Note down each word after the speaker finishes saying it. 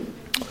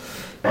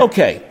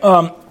Okay,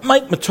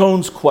 Mike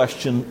Matone's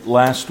question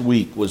last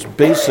week was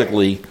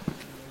basically,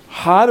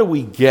 how do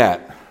we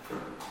get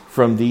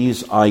from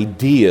these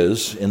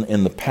ideas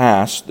in the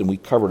past, and we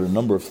covered a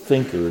number of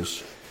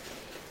thinkers,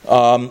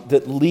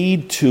 that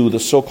lead to the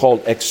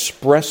so-called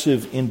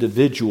expressive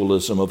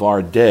individualism of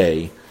our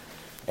day.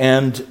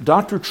 And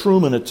Dr.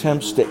 Trueman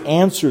attempts to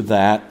answer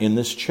that in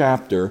this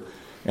chapter,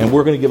 and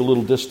we're going to give a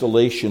little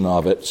distillation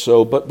of it.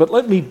 So, but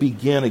let me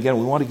begin again.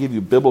 We want to give you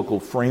a biblical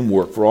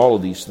framework for all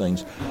of these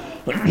things.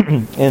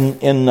 in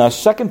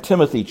 2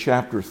 Timothy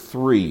chapter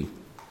 3,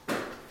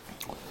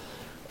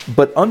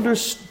 but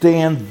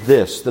understand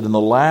this, that in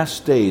the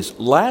last days,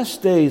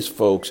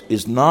 folks,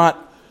 is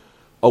not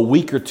a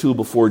week or two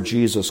before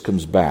Jesus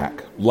comes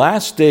back.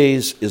 Last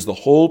days is the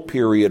whole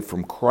period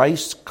from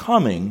Christ's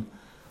coming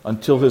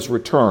until his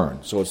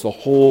return. So it's the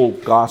whole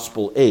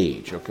gospel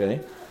age,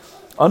 okay?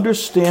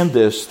 Understand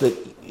this, that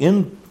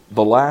in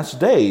the last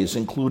days,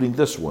 including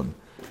this one,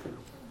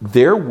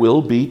 there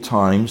will be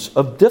times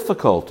of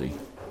difficulty.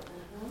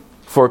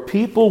 For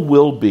people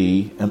will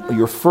be, and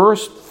your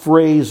first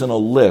phrase in a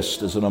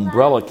list is an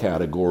umbrella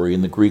category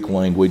in the Greek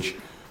language.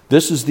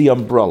 This is the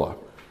umbrella.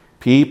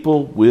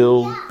 People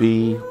will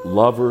be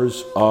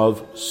lovers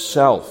of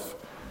self,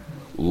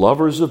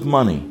 lovers of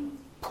money,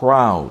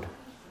 proud,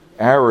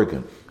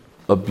 arrogant,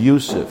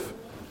 abusive,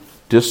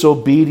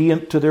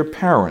 disobedient to their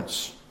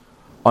parents,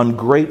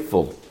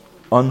 ungrateful,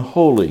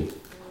 unholy,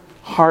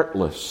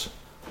 heartless,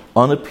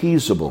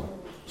 unappeasable,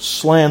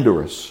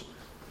 slanderous,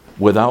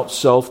 without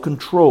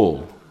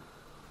self-control,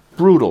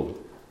 brutal,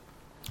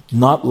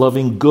 not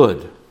loving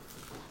good,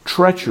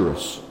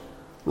 treacherous,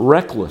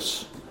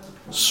 reckless,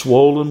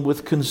 swollen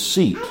with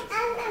conceit,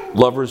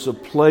 lovers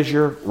of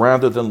pleasure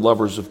rather than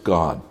lovers of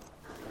God,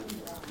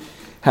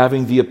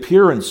 having the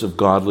appearance of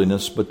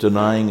godliness but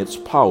denying its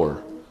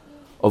power.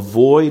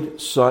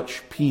 Avoid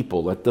such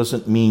people. That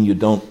doesn't mean you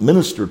don't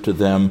minister to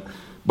them,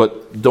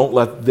 but don't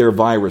let their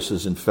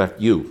viruses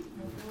infect you.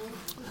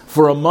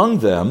 For among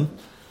them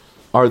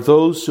are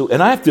those who,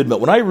 and I have to admit,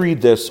 when I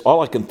read this,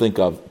 all I can think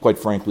of, quite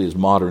frankly, is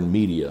modern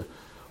media.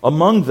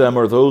 Among them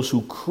are those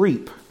who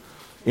creep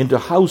into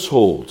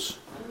households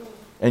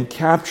and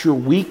capture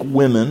weak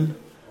women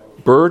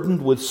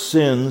burdened with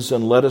sins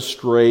and led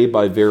astray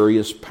by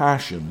various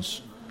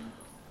passions,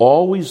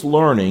 always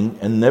learning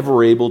and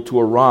never able to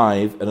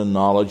arrive at a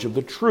knowledge of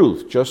the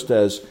truth, just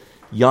as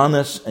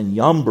Jannes and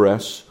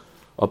Jambres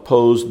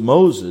opposed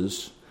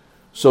Moses,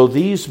 so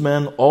these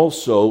men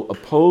also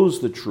oppose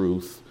the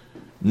truth,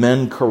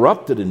 men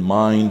corrupted in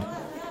mind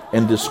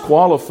and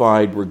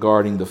disqualified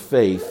regarding the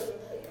faith.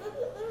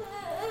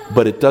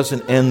 But it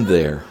doesn't end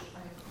there.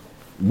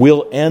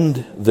 We'll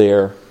end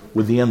there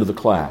with the end of the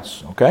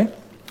class, okay?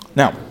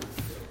 Now,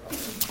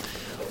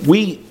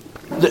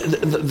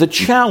 the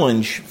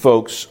challenge,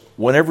 folks,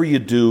 whenever you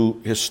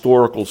do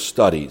historical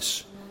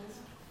studies,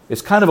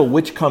 it's kind of a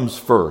which comes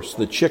first,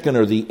 the chicken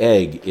or the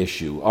egg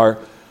issue.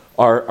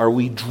 Are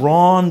we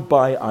drawn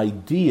by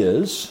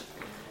ideas,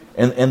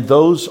 and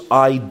those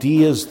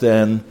ideas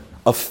then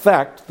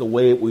affect the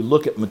way we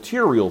look at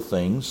material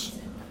things,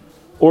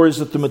 or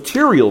is it the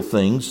material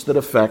things that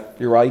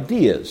affect your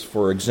ideas?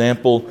 For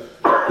example,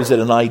 is it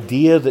an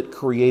idea that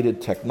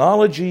created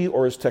technology,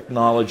 or is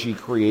technology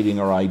creating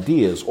our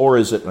ideas? Or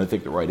is it, and I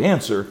think the right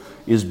answer,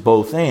 is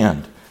both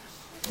and.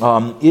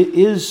 Are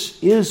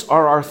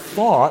our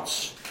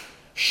thoughts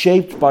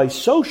shaped by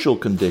social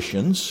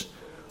conditions,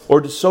 or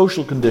do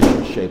social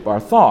conditions shape our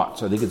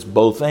thoughts? I think it's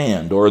both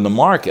and. Or in the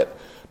market,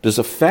 does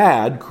a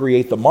fad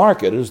create the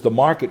market? Does the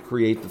market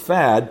create the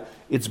fad?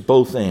 It's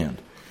both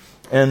and.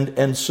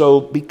 And so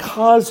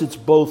because it's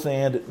both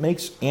and, it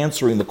makes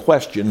answering the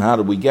question, how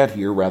did we get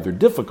here, rather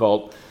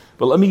difficult.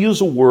 But let me use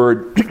a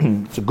word,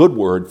 it's a good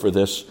word for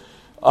this,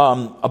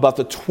 about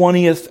the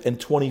 20th and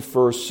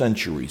 21st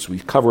centuries.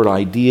 We've covered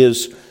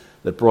ideas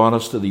that brought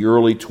us to the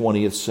early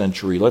 20th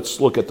century. Let's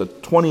look at the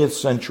 20th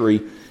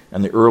century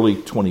and the early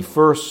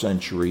 21st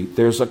century.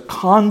 There's a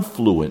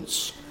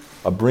confluence,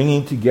 a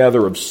bringing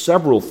together of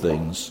several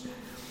things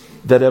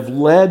that have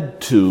led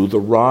to the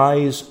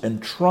rise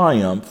and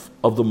triumph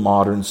of the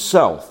modern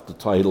self, the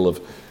title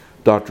of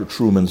Dr.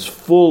 Trueman's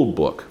full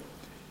book,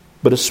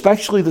 but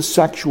especially the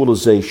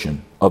sexualization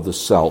of the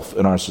self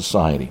in our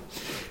society.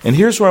 And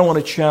here's where I want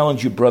to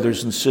challenge you,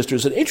 brothers and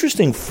sisters, an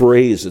interesting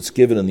phrase that's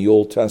given in the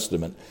Old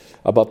Testament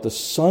about the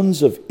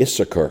sons of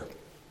Issachar.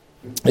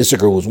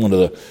 Issachar was one of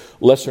the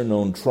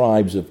lesser-known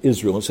tribes of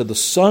Israel. It said the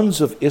sons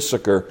of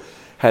Issachar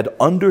had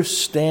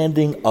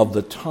understanding of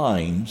the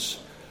times,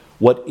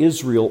 what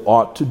Israel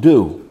ought to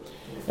do.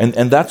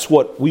 And that's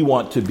what we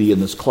want to be in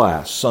this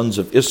class, sons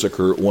of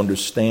Issachar who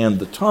understand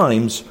the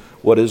times,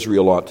 what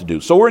Israel ought to do.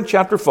 So we're in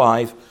chapter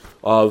 5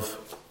 of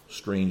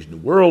Strange New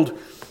World,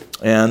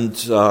 and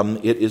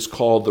it is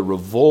called the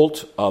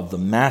Revolt of the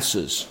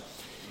Masses.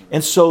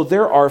 And so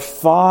there are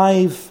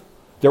five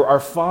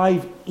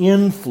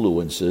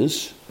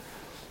influences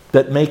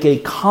that make a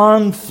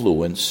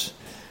confluence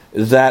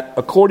that,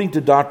 according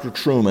to Dr.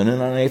 Trueman,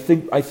 and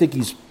I think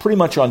he's pretty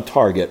much on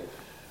target,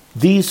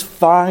 These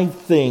 5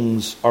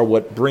 things are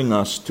what bring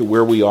us to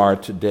where we are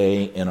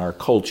today in our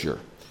culture.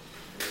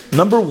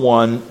 Number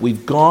 1,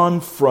 we've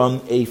gone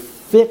from a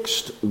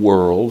fixed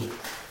world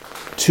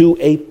to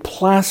a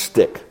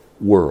plastic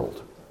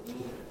world.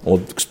 I'll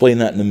explain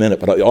that in a minute,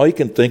 but all you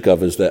can think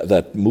of is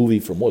that movie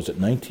from,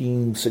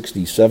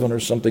 1967 or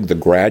something, The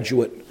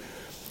Graduate,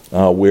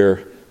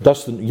 where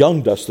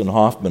young Dustin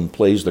Hoffman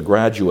plays the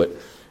graduate,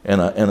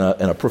 and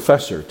a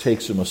professor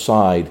takes him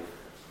aside,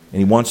 and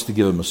he wants to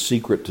give him a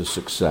secret to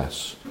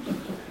success.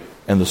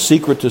 And the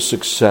secret to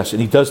success,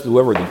 and he does,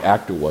 whoever the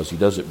actor was, he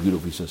does it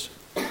beautifully. He says,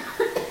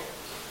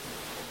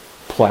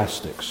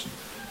 plastics.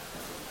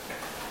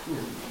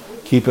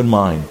 Keep in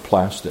mind,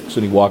 plastics.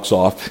 And he walks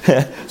off.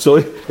 So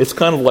it's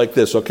kind of like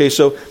this, okay?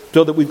 So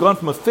that we've gone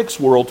from a fixed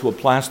world to a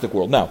plastic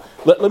world. Now,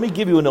 let me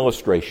give you an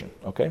illustration,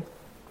 okay?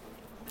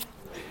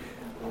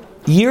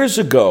 Years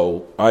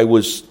ago,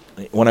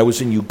 when I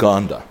was in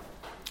Uganda,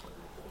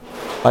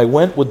 I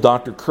went with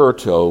Dr.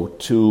 Curto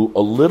to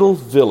a little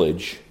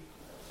village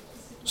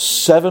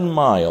 7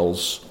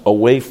 miles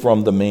away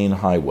from the main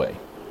highway.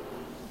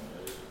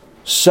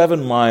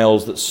 7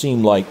 miles that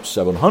seemed like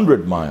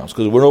 700 miles,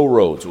 because there were no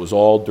roads. It was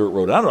all dirt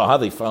road. I don't know how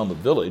they found the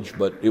village,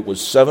 but it was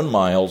 7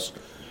 miles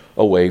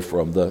away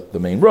from the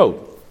main road.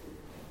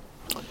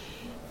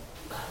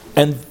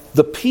 And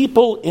the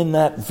people in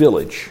that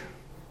village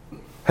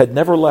had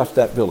never left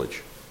that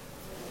village.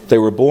 They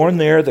were born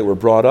there, they were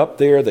brought up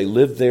there, they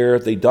lived there,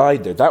 they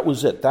died there. That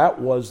was it. That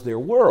was their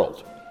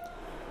world.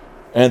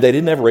 And they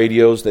didn't have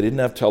radios, they didn't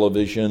have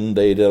television,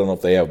 they don't know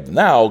if they have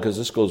now, because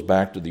this goes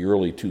back to the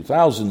early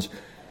 2000s.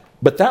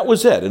 But that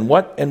was it. And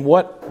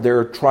what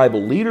their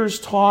tribal leaders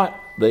taught,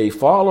 they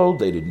followed,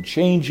 they didn't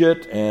change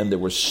it, and it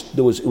was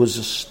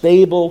a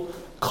stable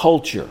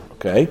culture,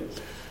 okay?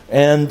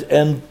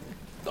 And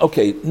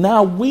okay,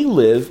 now we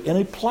live in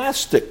a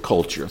plastic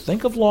culture.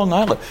 Think of Long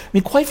Island. I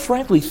mean, quite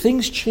frankly,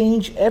 things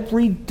change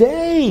every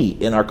day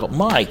in our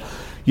culture.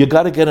 You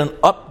got to get an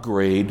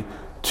upgrade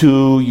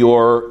to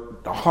your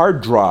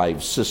hard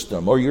drive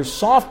system or your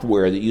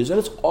software that you use. And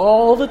it's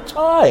all the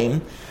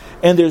time.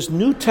 And there's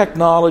new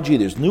technology,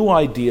 there's new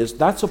ideas.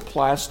 That's a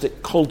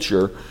plastic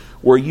culture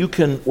where you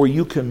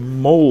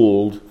can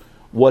mold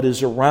what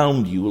is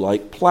around you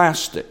like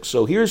plastic.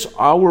 So here's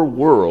our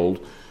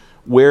world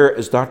where,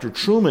 as Dr.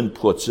 Trueman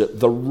puts it,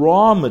 the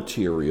raw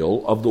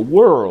material of the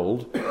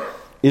world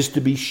is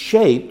to be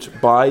shaped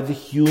by the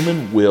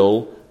human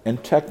will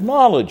and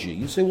technology.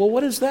 You say, well,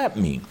 what does that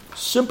mean?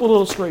 Simple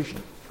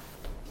illustration.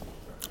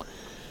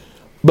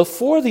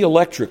 Before the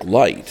electric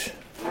light,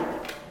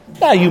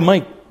 now you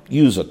might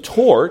use a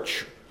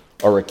torch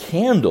or a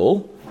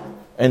candle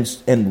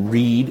and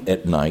read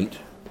at night,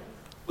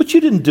 but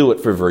you didn't do it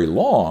for very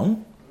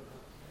long.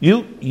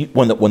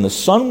 When the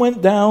sun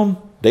went down,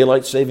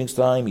 daylight savings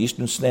time,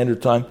 Eastern Standard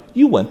Time,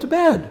 you went to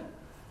bed.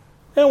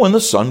 And when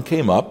the sun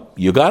came up,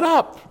 you got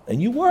up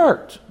and you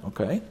worked,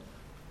 okay?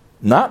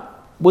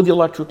 Not with the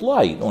electric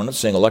light. I'm not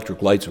saying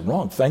electric lights are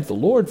wrong. Thank the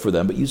Lord for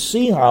them. But you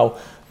see how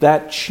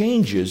that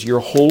changes your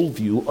whole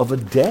view of a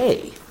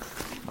day.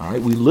 All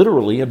right? We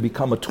literally have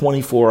become a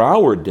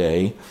 24-hour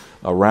day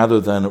rather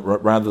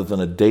than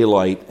a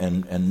daylight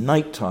and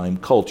nighttime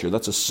culture.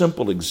 That's a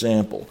simple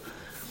example.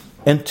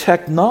 And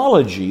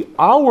technology,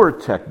 our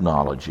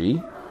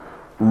technology,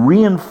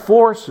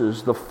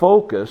 reinforces the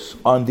focus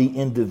on the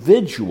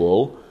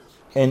individual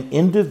and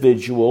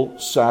individual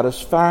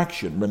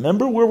satisfaction.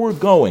 Remember where we're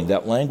going,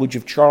 that language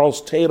of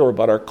Charles Taylor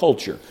about our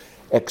culture.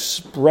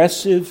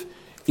 Expressive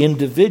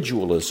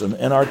individualism,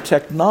 and our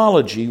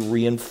technology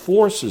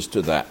reinforces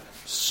to that.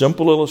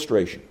 Simple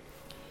illustration.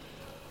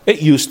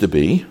 It used to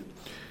be,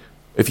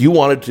 if you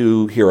wanted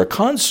to hear a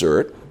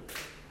concert,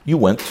 you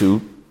went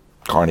to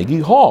Carnegie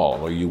Hall,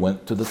 or you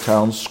went to the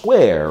town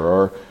square,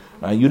 or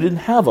you didn't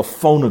have a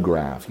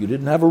phonograph, you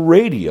didn't have a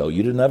radio,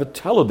 you didn't have a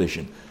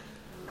television.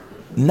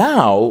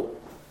 Now,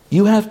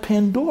 you have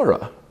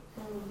Pandora,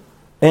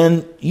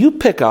 and you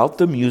pick out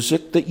the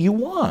music that you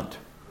want.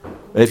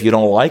 If you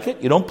don't like it,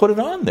 you don't put it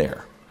on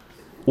there.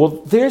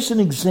 Well, there's an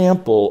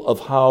example of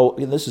how,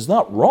 and this is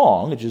not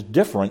wrong, it's just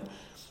different,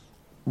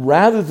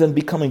 rather than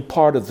becoming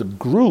part of the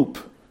group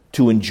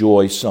to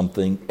enjoy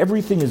something,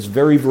 everything is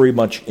very, very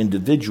much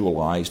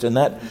individualized, and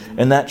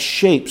that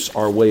shapes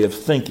our way of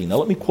thinking. Now,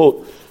 let me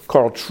quote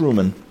Carl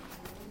Trueman,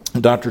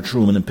 Dr.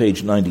 Trueman, in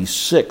page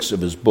 96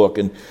 of his book,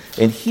 and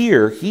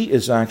here he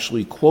is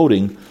actually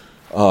quoting.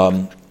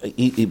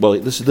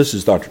 This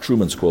is Dr.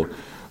 Trueman's quote.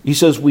 He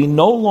says, "We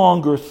no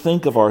longer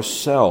think of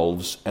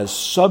ourselves as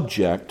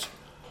subject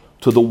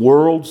to the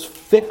world's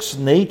fixed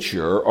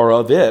nature, or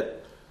of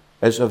it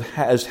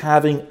as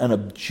having an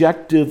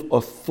objective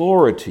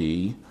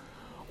authority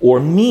or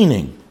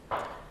meaning.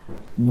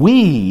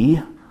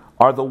 We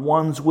are the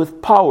ones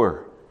with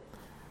power,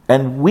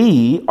 and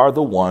we are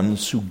the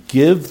ones who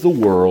give the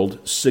world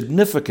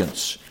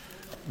significance."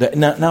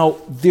 Now,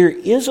 there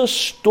is a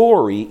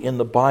story in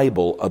the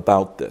Bible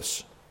about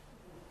this.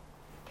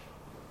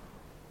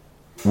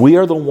 We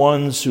are the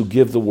ones who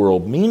give the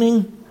world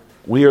meaning.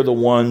 We are the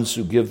ones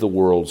who give the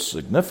world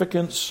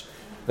significance.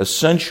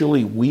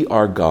 Essentially, we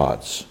are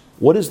gods.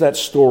 What is that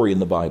story in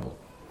the Bible?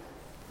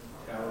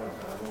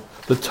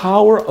 The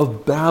Tower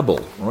of Babel,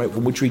 right,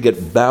 from which we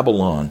get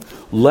Babylon.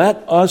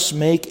 Let us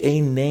make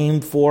a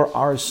name for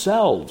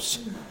ourselves.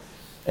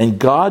 And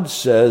God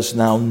says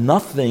now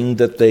nothing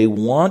that they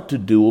want to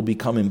do will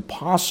become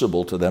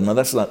impossible to them. Now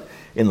that's not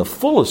in the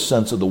fullest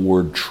sense of the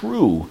word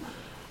true,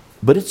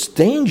 but it's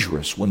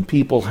dangerous when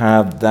people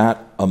have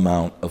that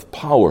amount of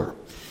power.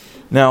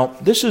 Now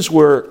this is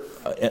where,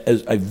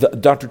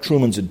 Dr.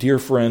 Trueman's a dear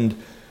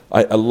friend.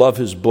 I love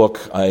his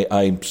book.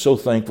 I'm so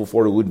thankful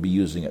for it. I wouldn't be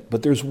using it.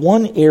 But there's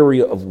one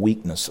area of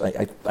weakness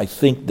I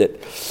think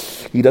that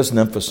he doesn't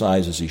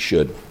emphasize as he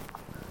should.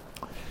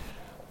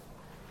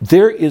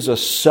 There is a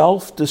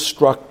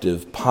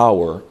self-destructive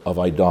power of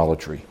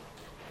idolatry.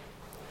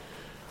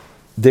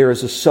 There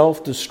is a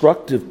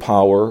self-destructive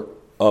power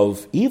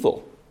of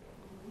evil.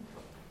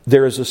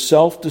 There is a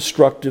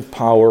self-destructive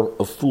power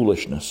of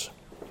foolishness.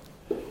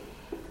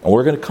 And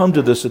we're going to come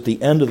to this at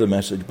the end of the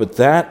message, but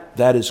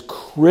that is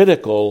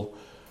critical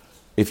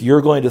if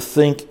you're going to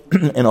think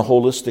in a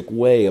holistic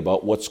way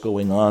about what's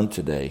going on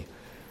today.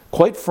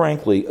 Quite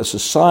frankly, a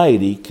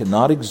society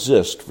cannot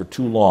exist for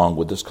too long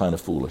with this kind of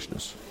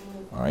foolishness.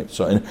 All right,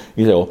 so and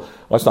you know, well,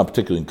 that's not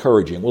particularly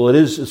encouraging. Well, it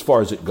is as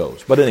far as it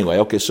goes. But anyway,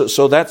 okay,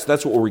 so that's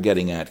what we're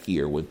getting at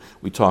here when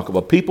we talk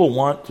about people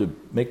want to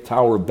make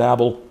Tower of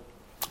Babel.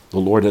 The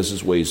Lord has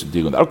his ways of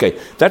dealing with that. Okay,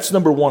 that's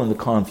number one in the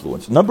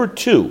confluence. Number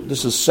two,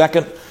 this is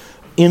second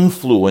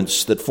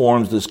influence that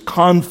forms this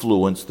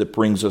confluence that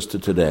brings us to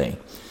today.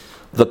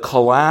 The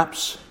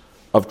collapse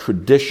of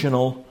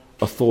traditional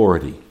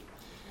authority.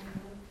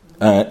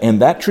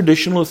 And that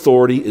traditional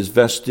authority is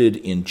vested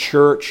in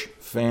church,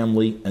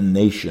 family, and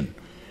nation.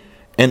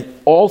 And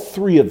all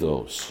three of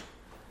those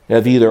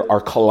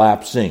are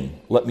collapsing.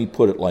 Let me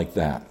put it like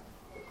that.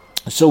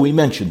 So we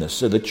mentioned this.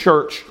 So the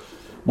church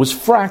was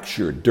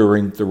fractured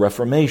during the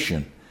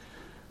Reformation.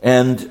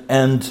 And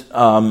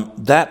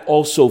that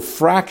also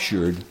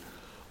fractured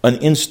an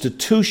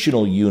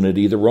institutional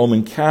unity, the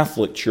Roman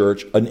Catholic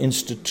Church, an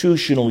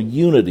institutional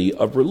unity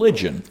of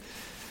religion.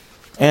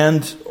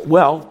 And,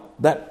 well,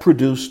 that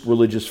produced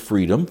religious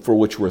freedom, for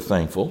which we're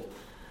thankful.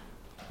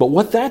 But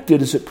what that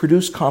did is it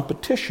produced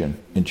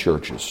competition in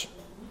churches,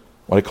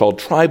 what I call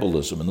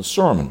tribalism in the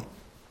sermon.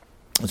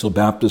 And so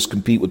Baptists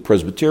compete with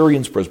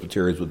Presbyterians,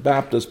 Presbyterians with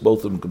Baptists,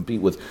 both of them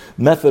compete with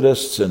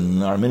Methodists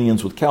and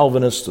Arminians with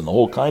Calvinists and the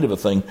whole kind of a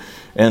thing.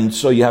 And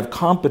so you have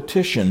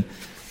competition.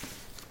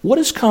 What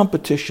does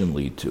competition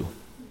lead to?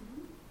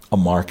 A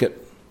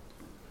market.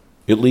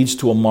 It leads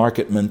to a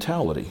market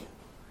mentality.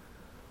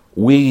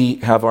 We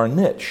have our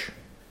niche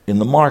in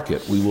the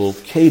market. We will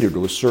cater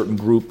to a certain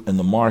group in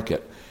the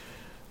market.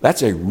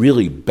 That's a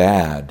really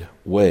bad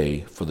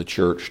way for the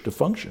church to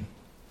function.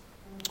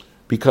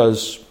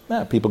 Because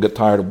people get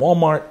tired of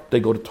Walmart, they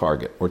go to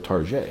Target or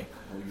Target.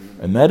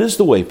 And that is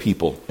the way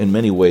people, in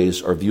many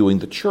ways, are viewing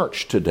the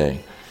church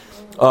today.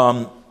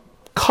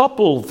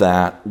 Couple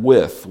that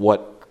with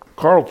what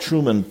Carl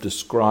Trueman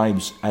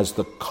describes as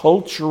the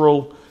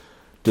cultural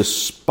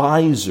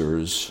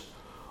despisers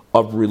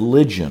of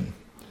religion.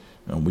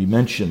 And we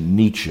mentioned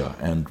Nietzsche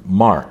and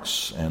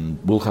Marx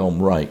and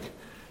Wilhelm Reich.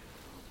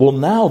 Well,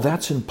 now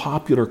that's in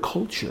popular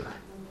culture.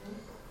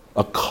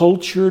 A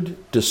cultured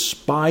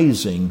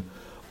despising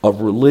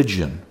of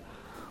religion.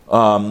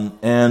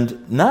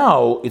 And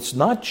now it's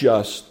not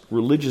just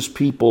religious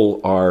people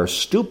are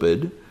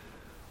stupid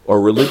or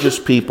religious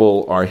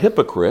people are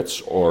hypocrites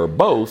or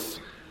both.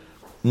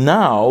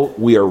 Now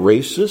we are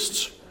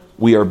racists,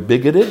 we are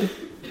bigoted,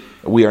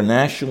 we are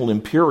national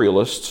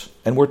imperialists,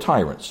 and we're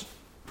tyrants.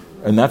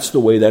 And that's the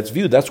way that's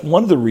viewed. That's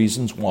one of the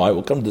reasons why,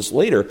 we'll come to this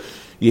later,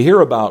 you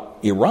hear about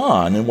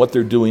Iran and what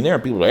they're doing there.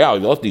 People are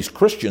like, let these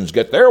Christians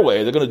get their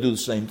way, they're going to do the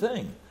same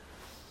thing.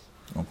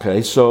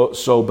 Okay,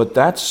 but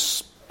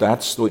that's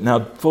the way.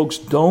 Now, folks,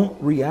 don't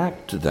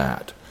react to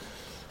that.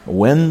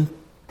 When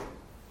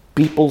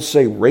people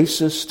say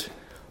racist,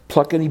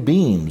 pluck any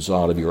beams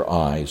out of your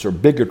eyes, or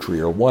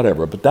bigotry, or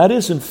whatever. But that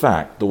is, in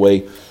fact, the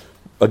way,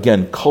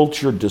 again,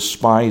 culture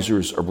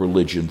despisers of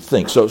religion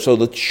think. So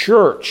the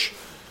church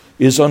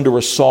is under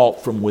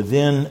assault from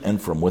within and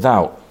from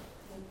without.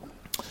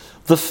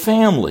 The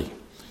family,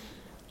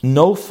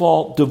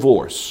 no-fault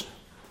divorce,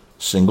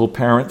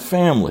 single-parent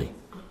family,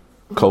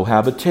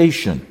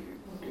 cohabitation,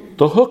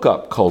 the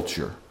hookup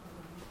culture,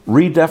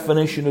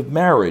 redefinition of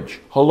marriage.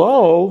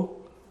 Hello?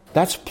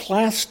 That's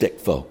plastic,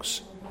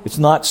 folks. It's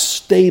not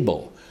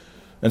stable.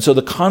 And so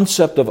the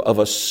concept of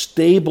a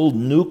stable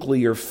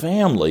nuclear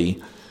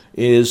family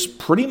is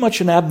pretty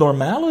much an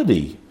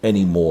abnormality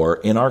anymore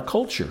in our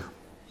culture.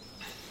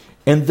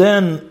 And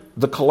then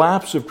the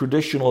collapse of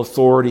traditional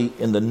authority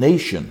in the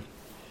nation.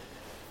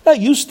 That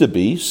used to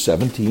be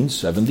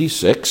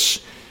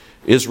 1776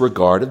 is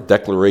regarded,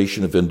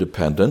 Declaration of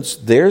Independence.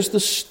 There's the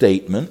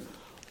statement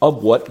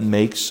of what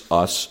makes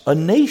us a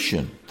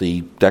nation.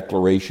 The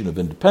Declaration of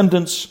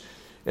Independence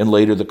and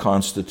later the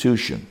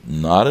Constitution.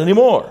 Not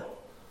anymore.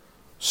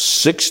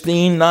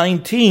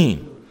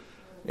 1619,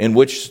 in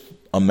which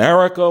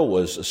America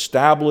was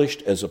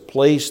established as a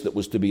place that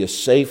was to be a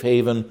safe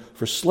haven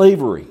for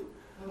slavery.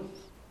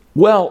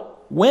 Well,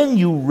 when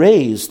you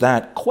raise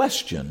that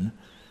question,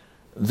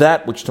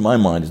 that, which to my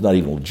mind is not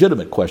even a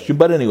legitimate question,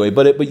 but anyway,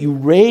 but you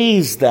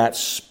raise that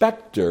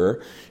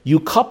specter, you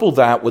couple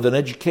that with an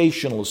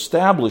educational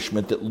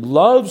establishment that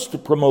loves to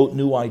promote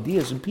new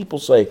ideas, and people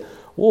say,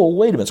 whoa,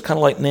 wait a minute, it's kind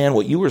of like, Nan,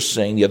 what you were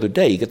saying the other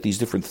day. You get these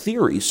different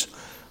theories.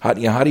 How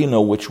do you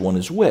know which one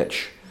is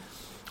which?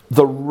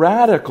 The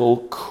radical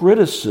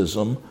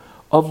criticism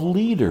of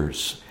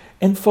leaders.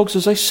 And folks,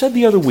 as I said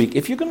the other week,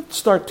 if you're going to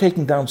start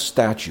taking down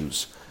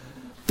statues,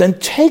 then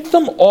take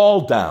them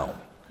all down,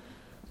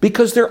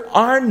 because there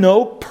are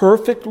no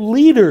perfect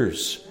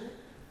leaders.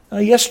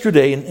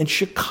 Yesterday in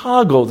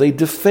Chicago, they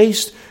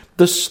defaced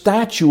the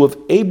statue of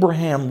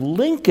Abraham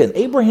Lincoln.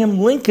 Abraham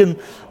Lincoln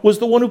was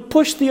the one who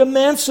pushed the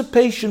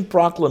Emancipation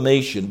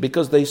Proclamation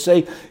because they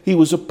say he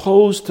was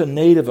opposed to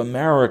Native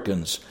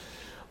Americans.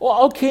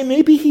 Well, okay,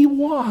 maybe he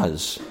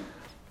was.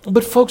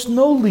 But folks,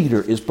 no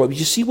leader is perfect.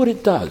 You see what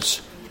it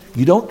does?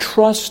 You don't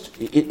trust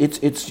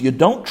you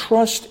don't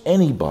trust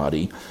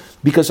anybody,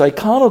 because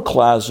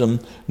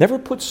iconoclasm never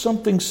puts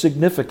something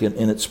significant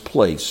in its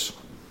place.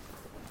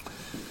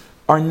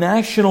 Our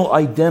national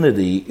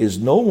identity is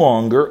no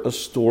longer a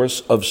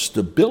source of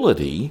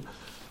stability,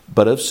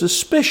 but of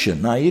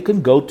suspicion. Now, you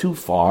can go too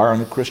far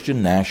on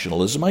Christian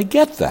nationalism, I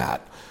get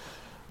that.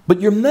 But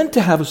you're meant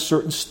to have a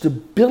certain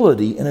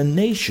stability in a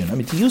nation. I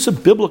mean, to use a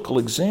biblical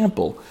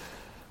example,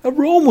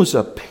 Rome was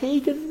a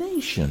pagan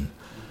nation.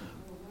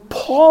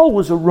 Paul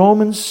was a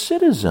Roman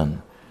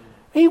citizen.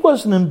 He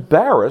wasn't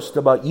embarrassed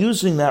about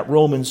using that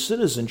Roman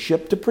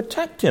citizenship to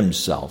protect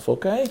himself,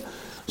 okay?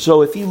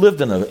 So if he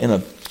lived in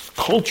a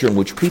culture in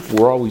which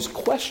people were always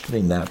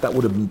questioning that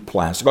would have been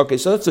plastic. Okay,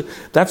 so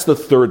that's the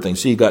third thing.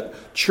 So you got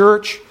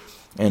church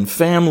and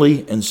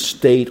family and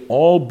state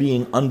all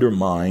being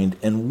undermined,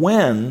 and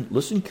when,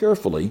 listen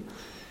carefully,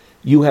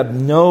 you have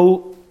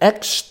no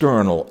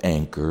external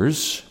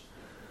anchors,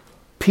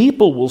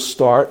 people will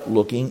start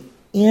looking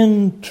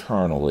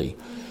internally.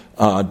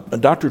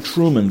 Dr.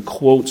 Trueman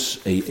quotes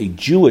a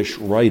Jewish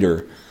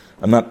writer.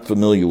 I'm not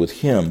familiar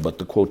with him, but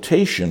the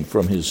quotation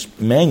from his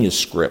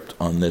manuscript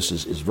on this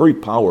is very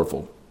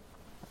powerful.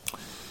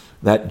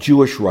 That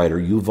Jewish writer,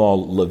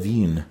 Yuval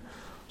Levin,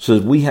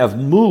 says, "We have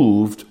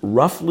moved,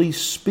 roughly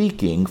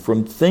speaking,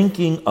 from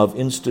thinking of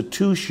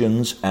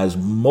institutions as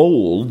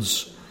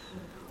molds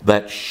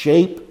that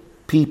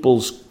shape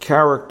people's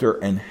character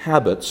and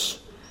habits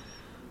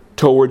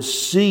towards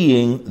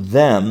seeing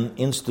them,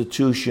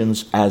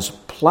 institutions, as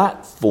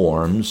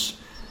platforms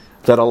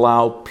that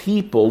allow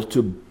people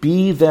to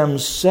be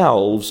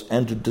themselves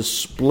and to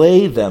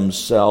display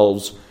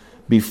themselves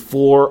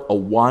before a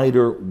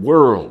wider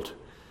world."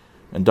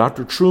 And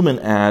Dr.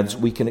 Trueman adds,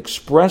 we can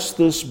express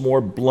this more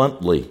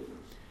bluntly.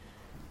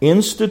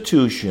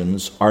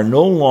 Institutions are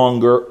no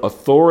longer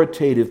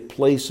authoritative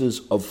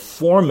places of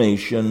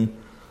formation,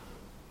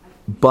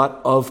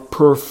 but of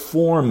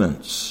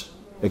performance.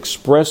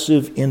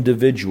 Expressive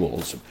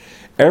individuals.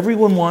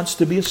 Everyone wants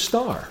to be a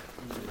star.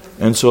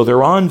 And so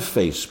they're on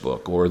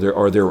Facebook, or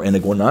they're,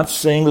 and we're not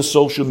saying the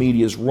social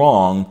media is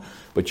wrong,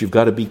 but you've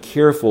got to be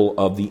careful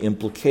of the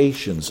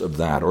implications of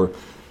that. Or,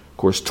 of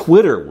course,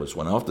 Twitter was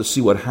one. I'll have to see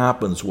what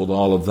happens with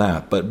all of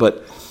that.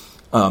 But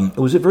it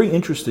was very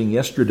interesting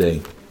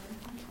yesterday.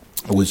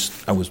 We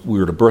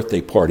were at a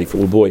birthday party for a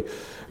little boy,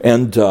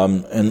 and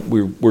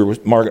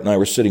Margaret and I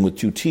were sitting with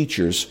two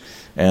teachers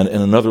and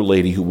another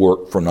lady who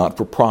worked for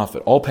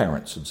not-for-profit, all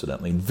parents,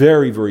 incidentally,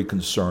 very, very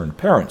concerned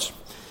parents.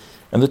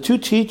 And the two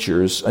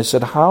teachers, I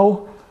said,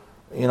 how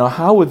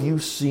have you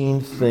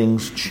seen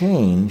things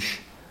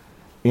change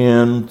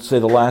in, say,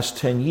 the last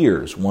 10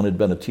 years? One had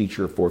been a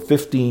teacher for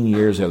 15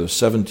 years, the other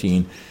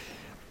 17.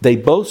 They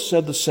both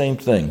said the same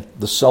thing,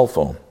 the cell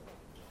phone.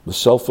 The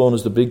cell phone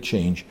is the big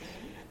change.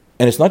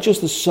 And it's not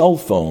just the cell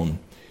phone,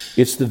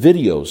 it's the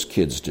videos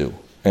kids do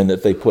and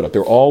that they put up.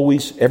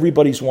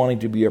 Everybody's wanting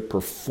to be a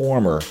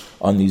performer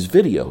on these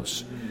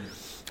videos.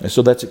 And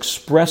so that's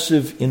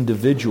expressive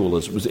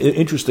individualism. It was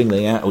interesting.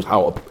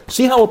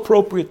 See how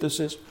appropriate this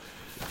is?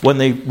 When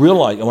they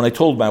realized, when I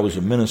told them I was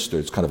a minister,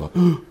 it's kind of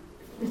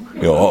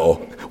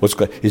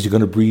is he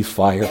going to breathe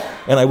fire?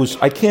 And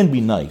I can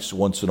be nice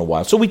once in a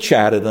while. So we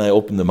chatted and I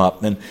opened them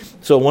up. And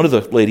so one of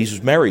the ladies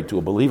who's married to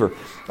a believer,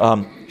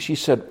 she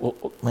said,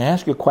 well, may I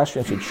ask you a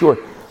question? I said, sure.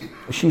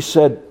 She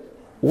said,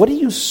 what do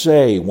you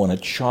say when a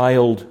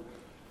child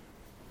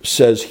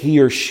says he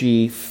or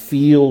she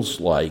feels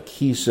like,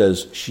 he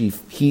says he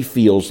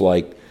feels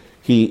like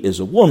he is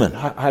a woman?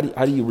 How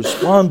do you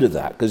respond to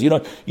that? Because,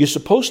 you're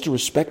supposed to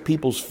respect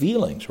people's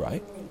feelings,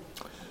 right?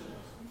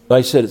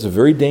 I said it's a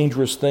very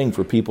dangerous thing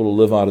for people to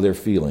live out of their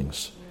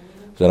feelings.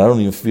 I said I don't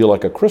even feel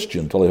like a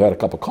Christian until I've had a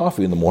cup of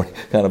coffee in the morning,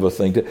 kind of a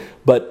thing.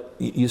 But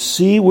you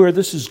see where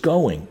this is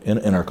going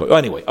in our culture.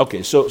 Anyway,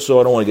 okay, so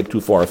I don't want to get too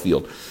far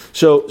afield.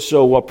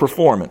 So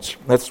performance.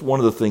 That's one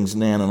of the things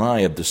Nan and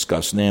I have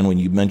discussed. Nan, when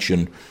you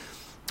mentioned,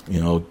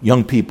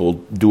 young people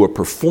do a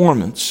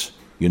performance,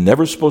 you're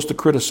never supposed to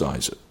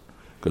criticize it.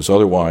 Because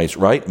otherwise,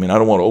 right? I mean, I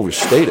don't want to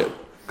overstate it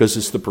because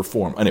it's the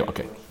perform. Anyway,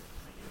 okay.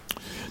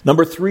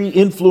 Number 3,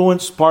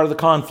 influence, part of the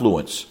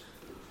confluence.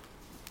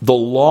 The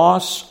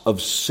loss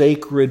of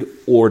sacred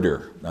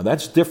order. Now,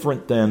 that's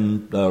different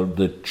than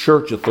the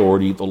church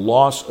authority, the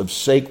loss of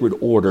sacred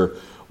order.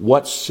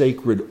 What's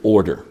sacred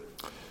order?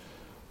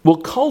 Well,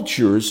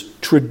 cultures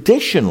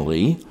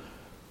traditionally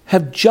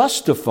have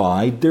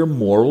justified their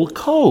moral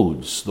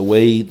codes, the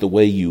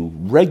way you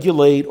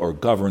regulate or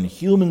govern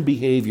human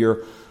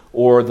behavior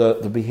or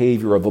the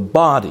behavior of a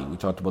body. We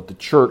talked about the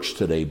church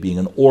today being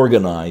an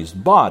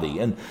organized body.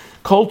 And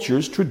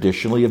cultures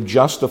traditionally have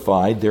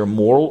justified their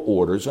moral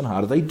orders, and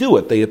how do they do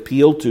it? They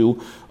appeal to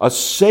a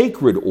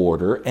sacred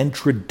order and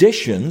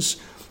traditions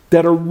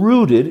that are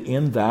rooted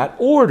in that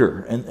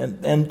order.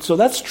 And so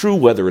that's true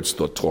whether it's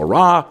the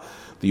Torah,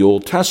 the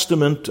Old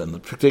Testament,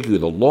 and particularly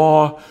the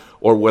law,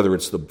 or whether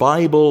it's the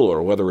Bible,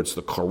 or whether it's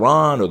the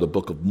Quran or the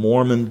Book of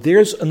Mormon.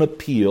 There's an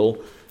appeal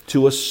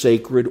to a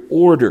sacred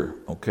order,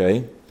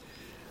 okay?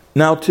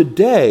 Now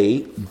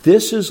today,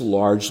 this is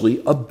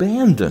largely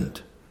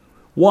abandoned.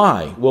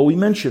 Why? Well, we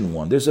mentioned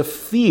one. There's a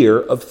fear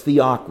of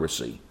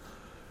theocracy.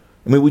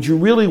 I mean, would you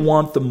really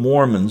want the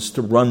Mormons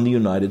to run the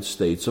United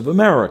States of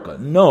America?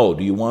 No.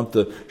 Do you want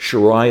the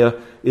Sharia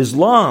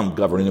Islam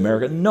governing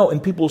America? No.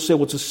 And people will say,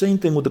 well, it's the same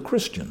thing with the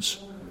Christians.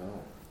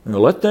 You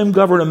know, let them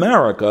govern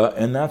America,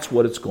 and that's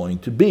what it's going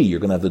to be. You're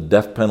going to have the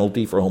death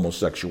penalty for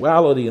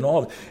homosexuality and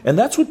all. And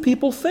that's what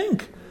people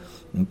think.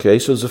 Okay,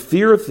 so there's a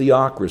fear of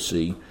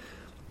theocracy.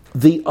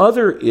 The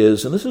other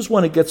is, and this is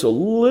when it gets a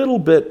little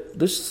bit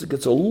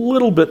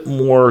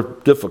more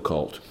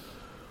difficult,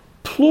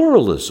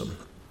 pluralism.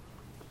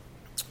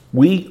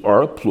 We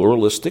are a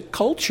pluralistic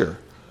culture.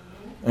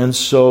 And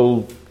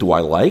so, do I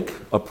like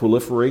a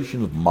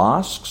proliferation of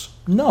mosques?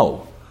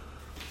 No.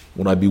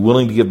 Would I be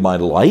willing to give my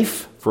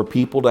life for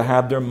people to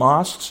have their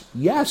mosques?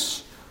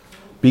 Yes.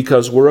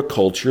 Because we're a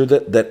culture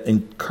that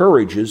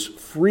encourages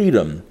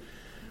freedom.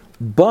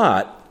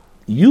 But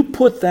you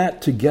put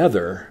that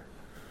together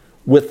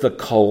with the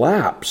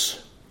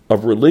collapse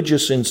of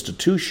religious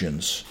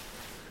institutions,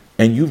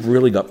 and you've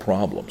really got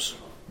problems.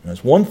 And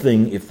it's one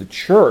thing if the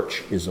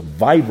church is a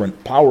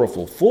vibrant,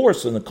 powerful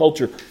force in the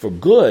culture for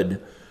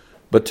good,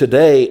 but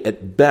today,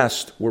 at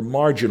best, we're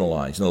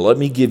marginalized. Now, let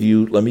me give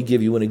you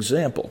an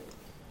example.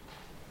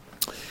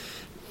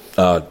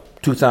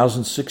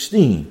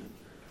 2016,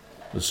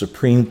 the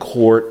Supreme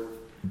Court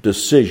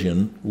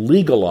decision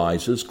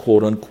legalizes,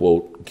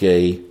 quote-unquote,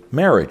 gay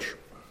marriage.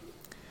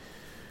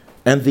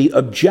 And the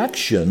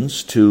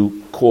objections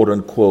to,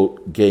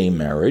 quote-unquote, gay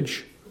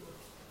marriage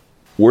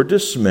were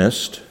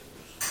dismissed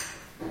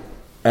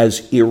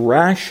as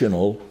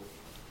irrational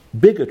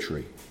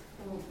bigotry.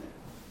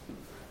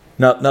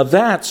 Now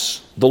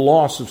that's the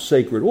loss of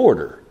sacred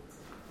order.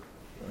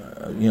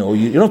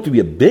 You don't have to be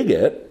a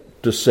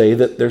bigot to say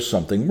that there's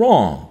something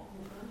wrong.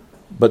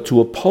 But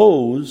to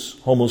oppose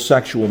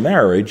homosexual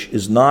marriage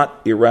is not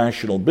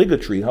irrational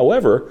bigotry.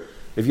 However,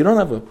 if you don't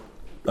have an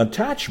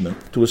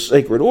attachment to a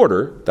sacred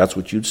order, that's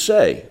what you'd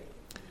say.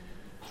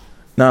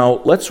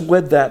 Now, let's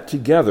wed that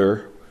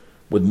together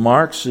with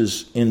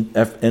Marx's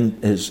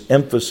his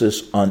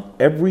emphasis on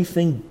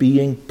everything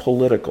being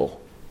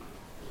political,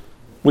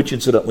 which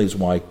incidentally is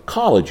why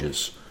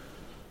colleges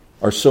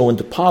are so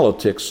into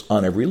politics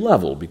on every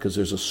level, because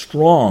there's a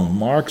strong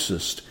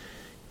Marxist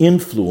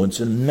influence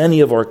in many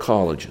of our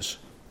colleges.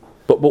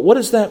 But what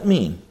does that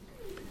mean?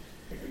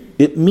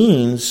 It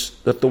means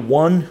that the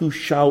one who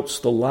shouts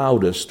the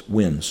loudest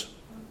wins.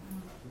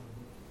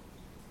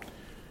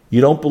 You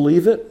don't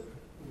believe it?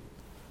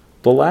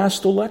 The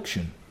last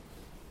election.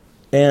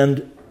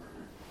 And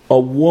a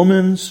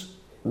woman's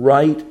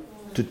right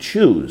to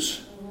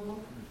choose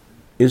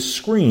is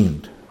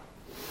screamed.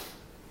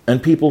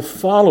 And people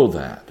follow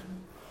that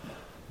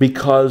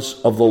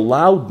because of the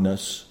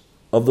loudness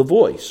of the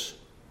voice.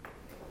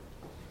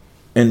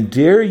 And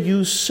dare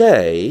you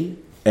say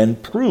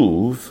and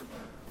prove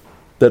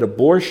that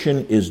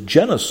abortion is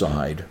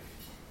genocide,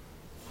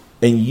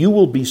 and you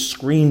will be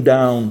screamed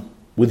down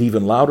with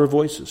even louder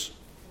voices.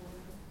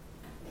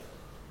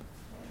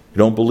 You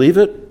don't believe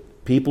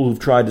it? People who've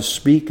tried to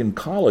speak in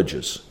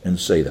colleges and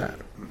say that,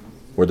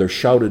 where they're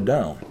shouted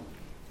down.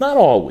 Not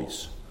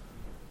always,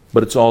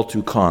 but it's all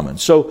too common.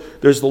 So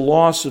there's the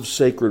loss of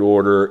sacred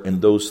order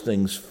and those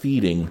things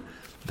feeding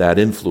that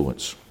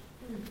influence.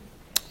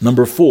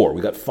 Number 4,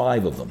 we got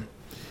 5 of them.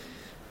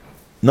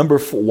 Number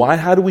 4,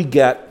 how do we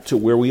get to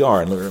where we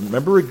are? And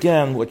remember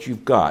again what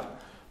you've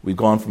got. We've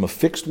gone from a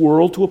fixed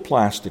world to a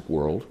plastic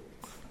world,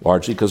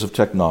 largely because of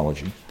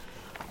technology.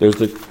 There's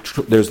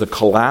the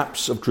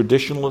collapse of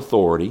traditional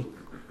authority.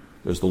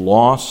 There's the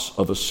loss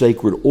of a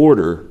sacred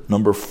order.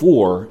 Number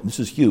 4, this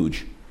is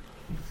huge,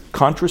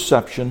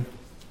 contraception,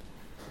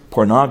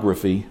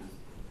 pornography,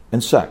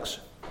 and sex.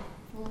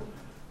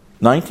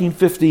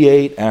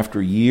 1958,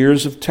 after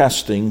years of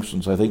testing,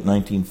 since I think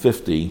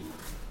 1950,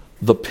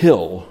 the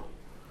pill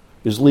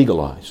is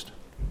legalized.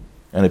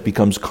 And it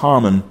becomes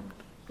common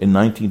in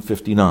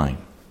 1959.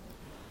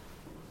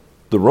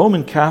 The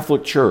Roman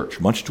Catholic Church,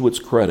 much to its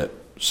credit,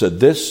 said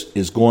this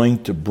is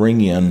going to bring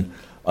in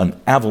an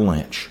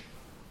avalanche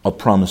of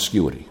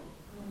promiscuity.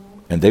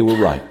 And they were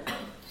right.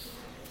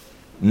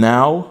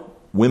 Now,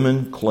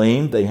 women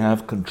claim they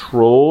have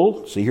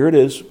control, see here it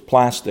is,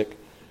 plastic,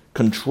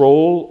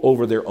 control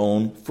over their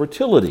own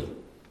fertility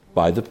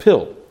by the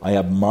pill. I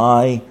have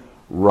my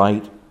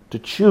right to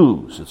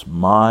choose. It's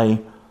my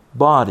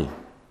body.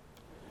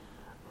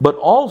 But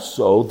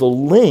also the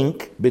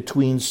link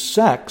between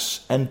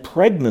sex and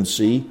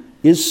pregnancy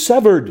is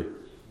severed,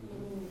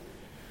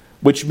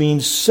 which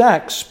means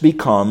sex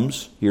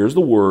becomes, here's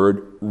the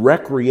word,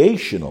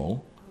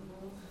 recreational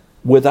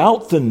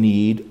without the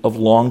need of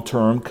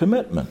long-term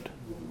commitment.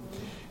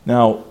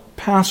 Now,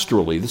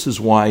 pastorally, this is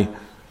why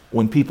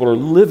when people are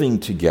living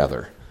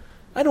together,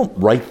 I don't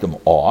write them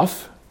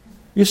off.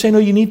 You say, no,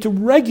 you need to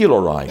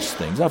regularize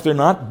things. Now, if they're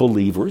not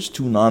believers,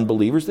 two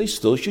non-believers, they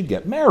still should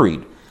get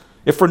married,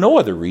 if for no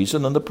other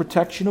reason than the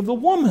protection of the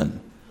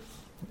woman.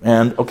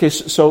 And, okay,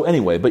 so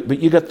anyway,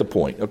 but you get the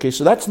point. Okay,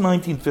 so that's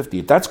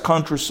 1950. That's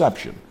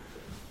contraception.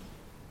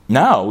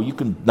 Now you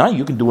can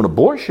do an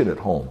abortion at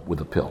home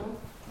with a pill.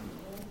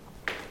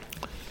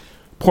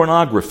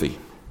 Pornography.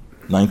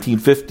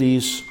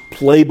 1950s,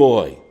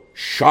 Playboy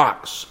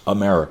shocks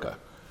America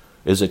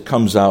as it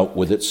comes out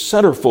with its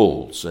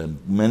centerfolds and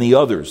many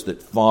others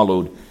that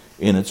followed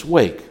in its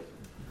wake.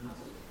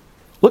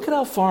 Look at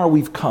how far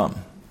we've come.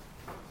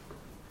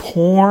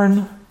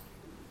 Porn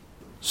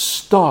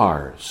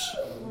stars.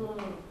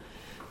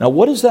 Now,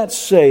 what does that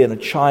say in a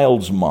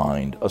child's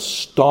mind? A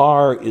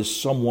star is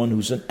someone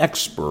who's an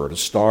expert. A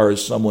star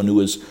is someone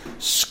who is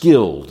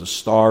skilled. A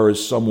star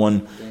is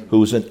someone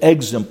who is an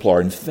exemplar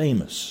and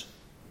famous.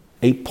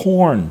 A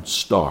porn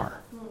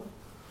star.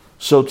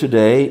 So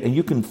today, and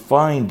you can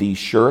find these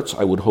shirts.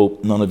 I would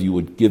hope none of you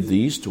would give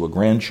these to a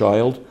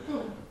grandchild.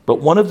 But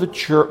one of the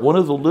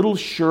little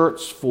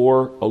shirts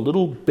for a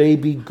little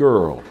baby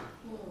girl.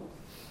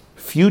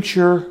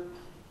 Future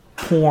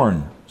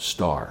porn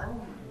star.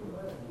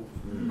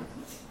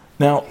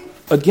 Now,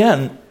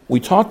 again,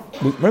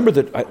 remember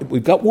that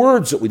we've got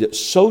words that we did.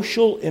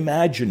 Social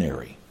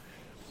imaginary.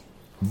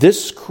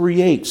 This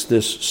creates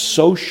this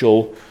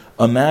social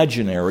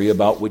imaginary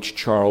about which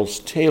Charles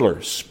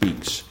Taylor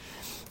speaks.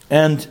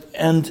 And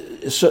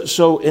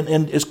so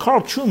as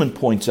Carl Trueman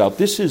points out,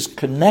 this is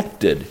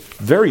connected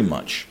very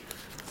much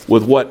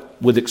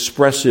with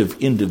expressive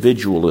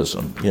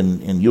individualism.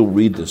 And you'll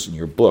read this in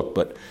your book,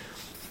 but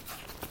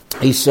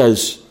he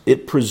says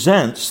it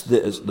presents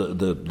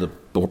the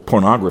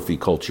pornography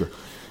culture.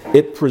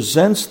 It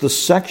presents the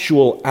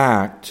sexual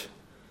act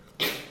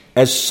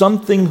as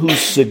something whose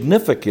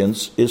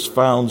significance is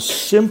found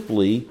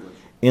simply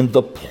in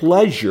the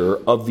pleasure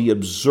of the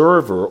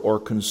observer or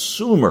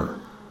consumer.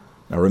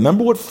 Now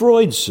remember what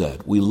Freud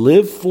said. We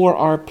live for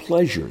our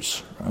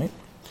pleasures, right?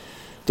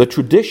 The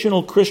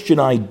traditional Christian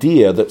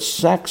idea that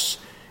sex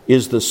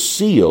is the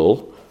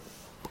seal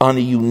on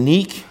a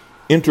unique,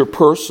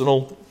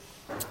 interpersonal,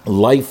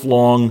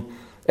 lifelong,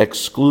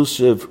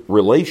 exclusive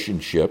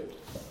relationship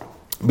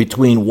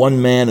between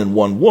one man and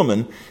one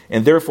woman,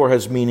 and therefore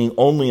has meaning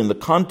only in the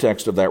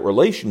context of that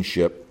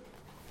relationship,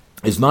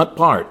 is not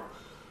part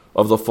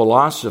of the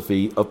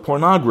philosophy of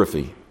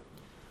pornography.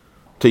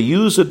 To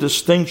use a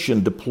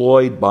distinction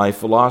deployed by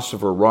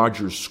philosopher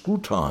Roger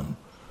Scruton,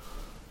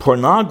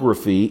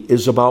 pornography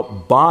is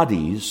about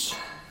bodies,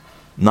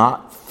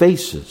 not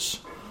faces.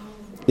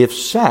 If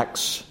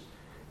sex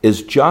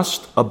is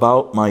just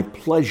about my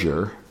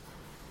pleasure,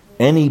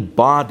 any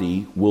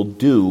body will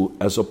do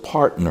as a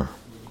partner.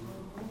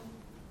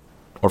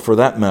 Or for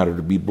that matter,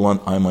 to be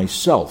blunt, I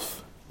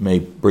myself may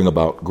bring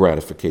about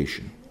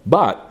gratification.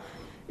 But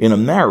in a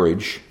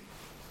marriage,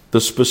 the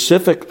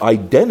specific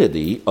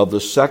identity of the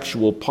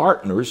sexual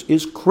partners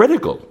is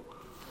critical.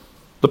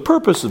 The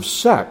purpose of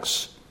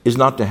sex is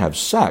not to have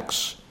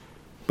sex,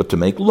 but to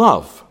make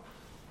love,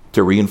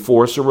 to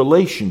reinforce a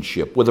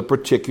relationship with a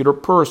particular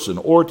person,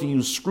 or to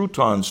use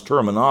Scruton's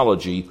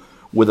terminology,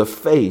 with a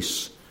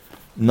face,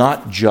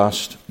 not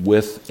just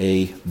with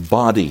a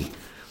body.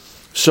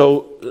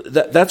 So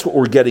that's what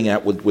we're getting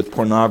at with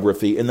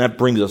pornography, and that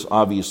brings us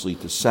obviously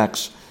to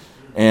sex.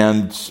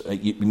 And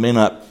you may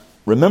not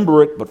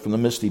remember it, but from the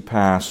misty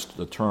past,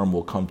 the term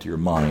will come to your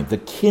mind. The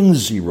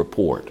Kinsey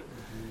Report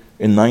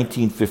in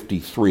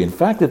 1953. In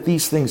fact, that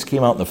these things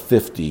came out in the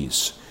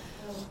 50s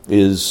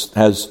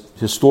has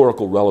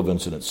historical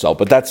relevance in itself.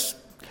 But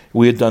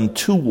we had done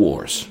 2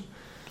 wars,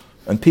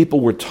 and people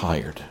were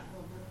tired,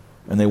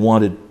 and they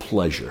wanted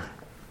pleasure.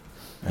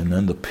 And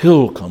then the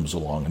pill comes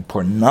along, and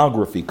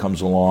pornography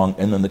comes along,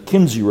 and then the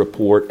Kinsey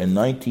Report in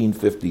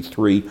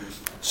 1953,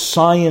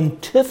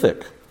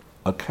 scientific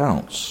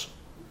accounts,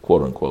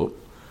 quote unquote,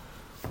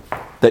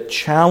 that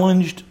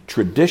challenged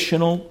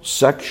traditional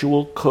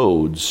sexual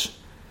codes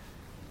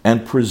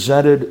and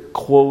presented,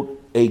 quote,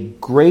 a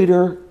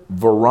greater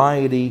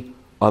variety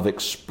of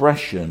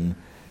expression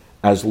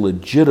as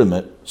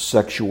legitimate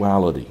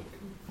sexuality.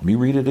 Let me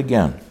read it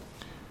again.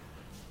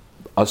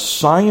 A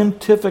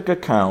scientific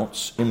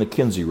accounts in the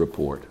Kinsey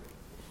Report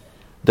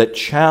that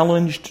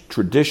challenged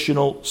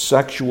traditional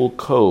sexual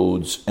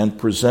codes and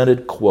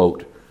presented,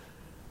 quote,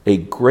 a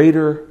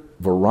greater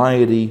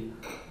variety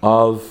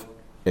of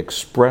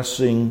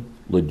expressing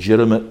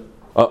legitimate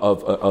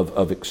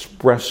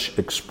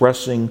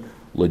expressing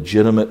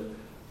legitimate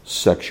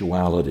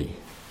sexuality.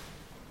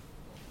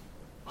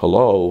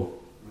 Hello?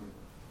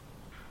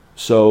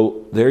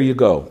 So there you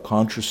go.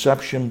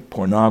 Contraception,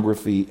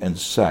 pornography, and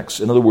sex.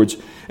 In other words,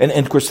 and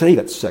of course today you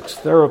got sex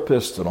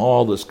therapists and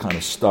all this kind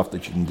of stuff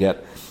that you can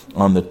get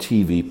on the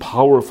TV.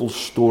 Powerful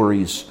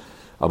stories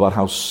about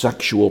how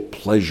sexual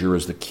pleasure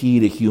is the key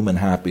to human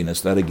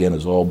happiness. That again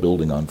is all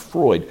building on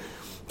Freud.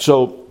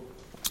 So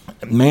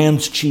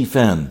man's chief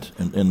end,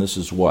 and this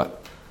is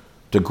what?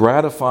 To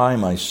gratify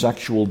my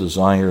sexual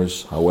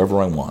desires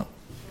however I want.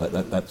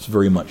 That's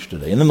very much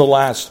today. And then the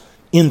last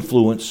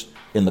influence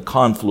in the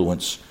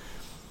confluence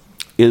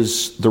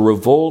is the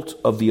revolt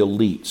of the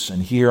elites.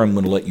 And here I'm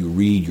going to let you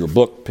read your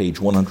book, page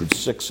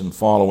 106 and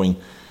following,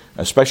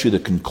 especially the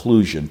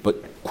conclusion.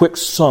 But quick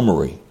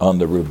summary on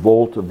the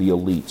revolt of the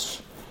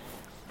elites.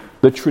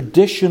 The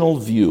traditional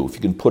view, if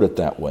you can put it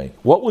that way.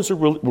 What was a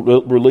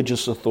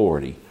religious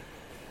authority?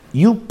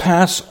 You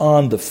pass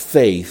on the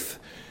faith,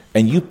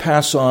 and you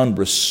pass on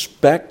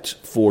respect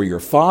for your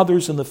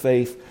fathers in the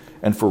faith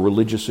and for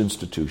religious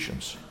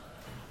institutions.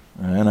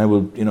 And I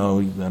would, I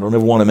don't ever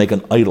want to make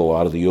an idol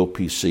out of the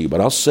OPC,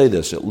 but I'll say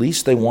this, at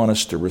least they want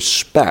us to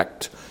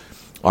respect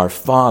our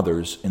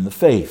fathers in the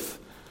faith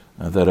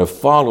that have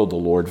followed the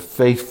Lord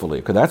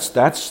faithfully. Because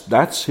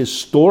that's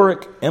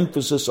historic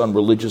emphasis on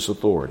religious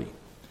authority.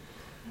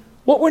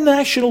 What were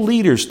national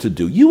leaders to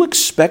do? You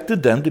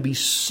expected them to be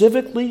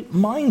civically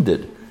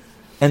minded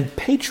and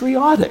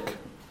patriotic.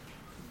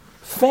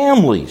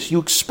 Families, you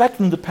expect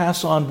them to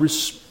pass on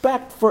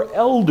respect for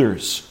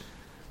elders,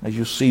 as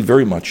you see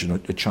very much in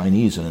a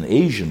Chinese and an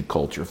Asian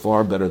culture,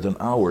 far better than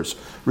ours.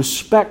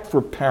 Respect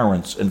for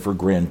parents and for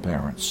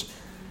grandparents.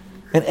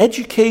 And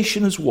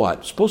education is what?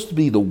 It's supposed to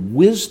be the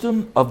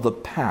wisdom of the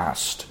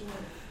past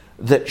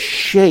that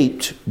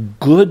shaped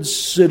good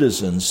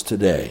citizens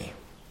today.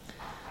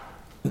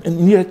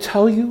 And need I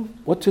tell you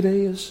what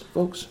today is,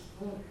 folks?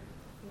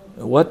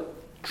 What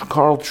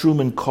Carl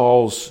Trueman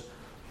calls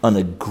an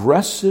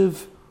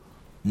aggressive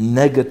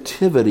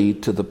negativity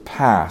to the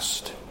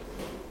past,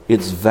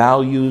 its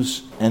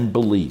values and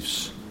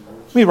beliefs.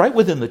 I mean, right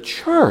within the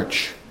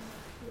church,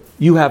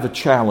 you have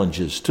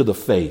challenges to the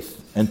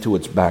faith and to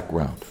its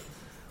background.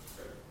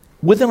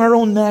 Within our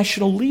own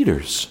national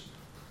leaders,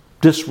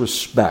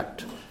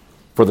 disrespect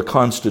for the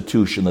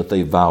Constitution that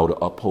they vow to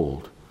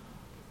uphold.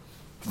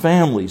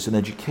 Families and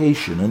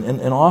education,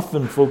 and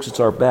often, folks, it's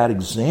our bad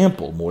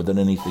example more than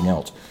anything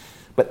else.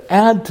 But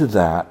add to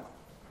that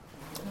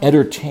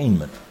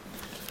entertainment.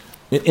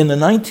 In the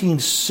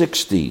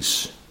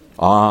 1960s,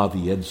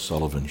 the Ed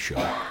Sullivan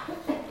Show.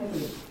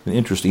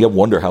 Interesting. I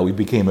wonder how he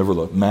became ever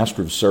the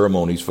master of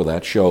ceremonies for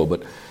that show.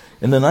 But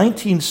in the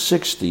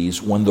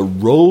 1960s, when the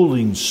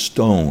Rolling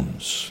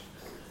Stones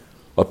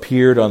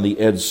appeared on the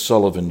Ed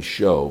Sullivan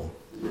Show,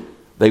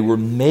 they were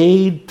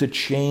made to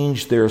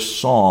change their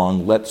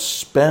song, Let's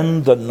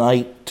Spend the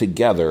Night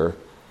Together,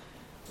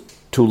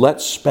 to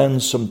Let's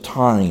Spend Some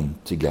Time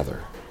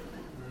Together.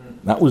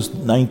 That was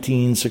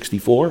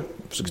 1964,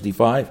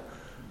 65.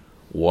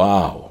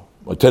 Wow.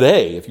 Well,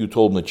 today, if you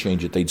told them to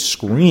change it, they'd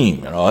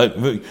scream.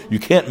 You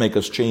can't make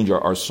us change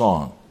our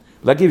song.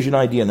 That gives you an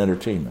idea in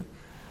entertainment.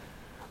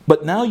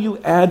 But now you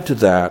add to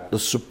that the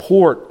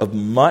support of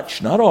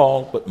much, not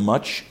all, but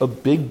much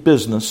of big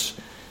business,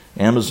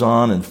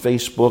 Amazon and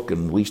Facebook,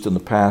 and at least in the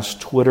past,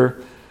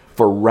 Twitter,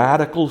 for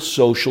radical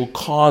social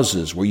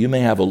causes, where you may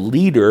have a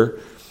leader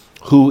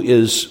who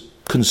is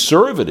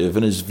conservative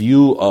in his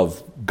view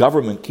of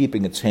government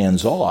keeping its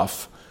hands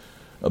off,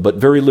 but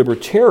very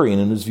libertarian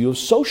in his view of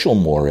social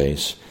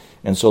mores.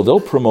 And so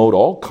they'll promote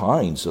all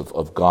kinds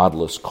of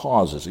godless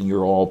causes, and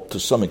you're all, to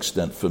some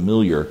extent,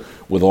 familiar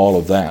with all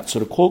of that. So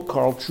to quote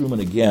Carl Trueman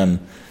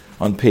again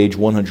on page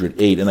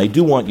 108, and I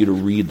do want you to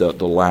read the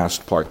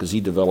last part because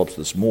he develops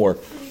this more.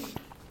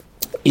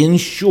 In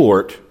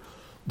short,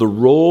 the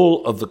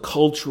role of the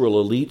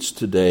cultural elites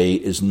today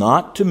is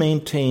not to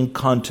maintain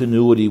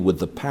continuity with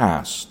the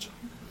past,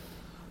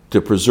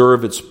 to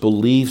preserve its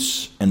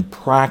beliefs and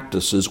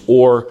practices,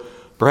 or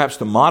perhaps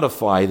to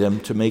modify them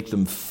to make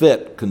them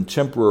fit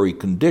contemporary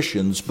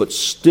conditions, but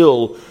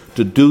still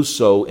to do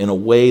so in a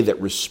way that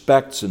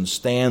respects and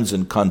stands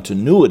in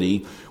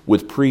continuity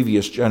with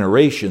previous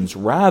generations.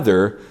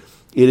 Rather,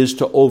 it is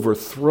to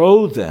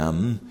overthrow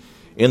them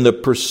in the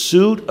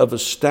pursuit of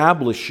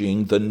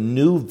establishing the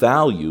new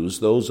values,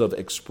 those of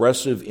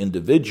expressive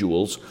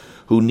individuals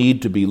who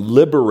need to be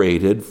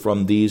liberated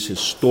from these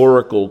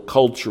historical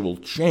cultural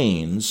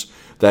chains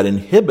that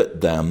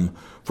inhibit them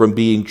from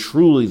being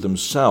truly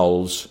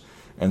themselves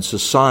and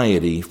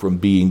society from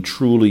being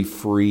truly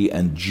free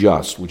and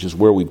just, which is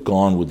where we've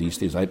gone with these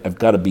things. I've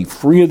got to be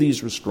free of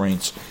these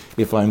restraints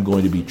if I'm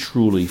going to be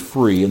truly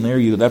free. And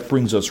that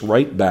brings us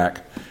right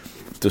back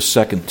to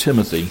 2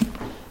 Timothy.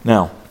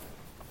 Now,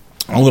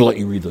 I'm going to let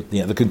you read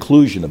the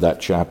conclusion of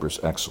that chapter is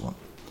excellent.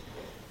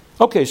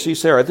 Okay, see,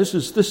 Sarah, this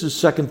is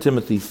 2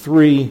 Timothy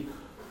 3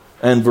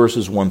 and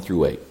verses 1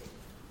 through 8.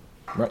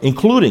 Right?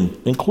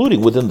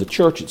 Including within the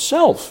church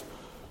itself,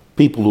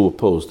 people who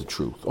oppose the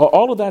truth.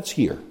 All of that's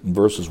here in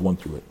verses 1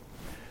 through 8.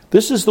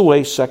 This is the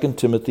way 2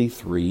 Timothy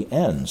 3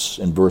 ends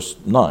in verse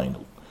 9.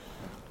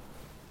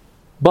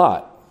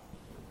 But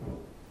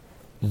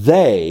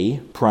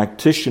they,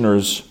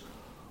 practitioners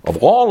of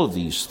all of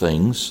these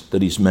things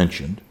that he's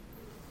mentioned,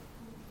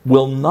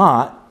 will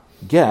not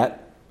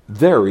get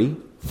very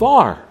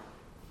far.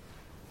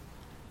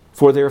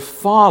 For their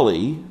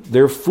folly,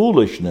 their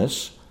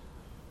foolishness,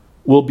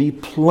 will be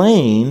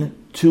plain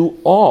to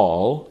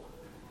all,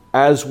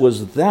 as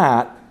was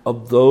that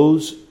of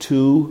those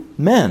two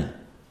men,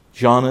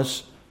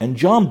 Jannes and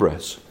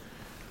Jambres.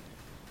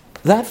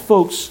 That,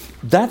 folks,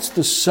 that's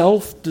the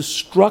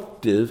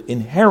self-destructive,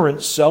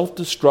 inherent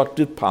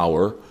self-destructive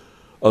power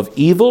of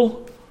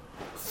evil,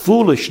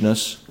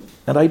 foolishness,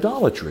 and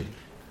idolatry.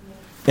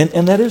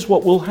 And that is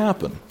what will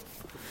happen.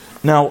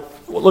 Now,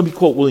 let me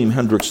quote William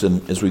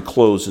Hendrickson as we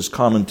close his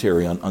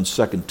commentary on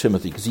 2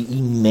 Timothy, because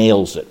he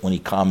nails it when he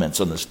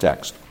comments on this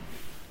text.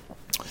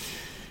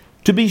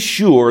 To be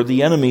sure,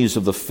 the enemies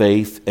of the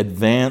faith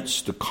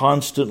advance to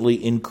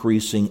constantly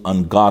increasing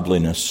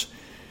ungodliness,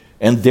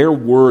 and their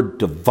word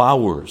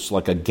devours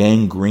like a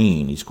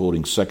gangrene. He's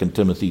quoting 2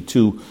 Timothy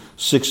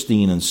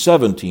 2:16 and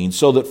 17,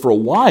 so that for a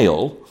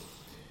while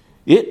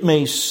it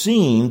may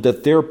seem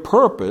that their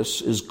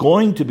purpose is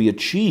going to be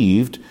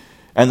achieved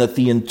and that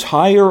the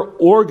entire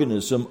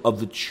organism of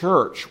the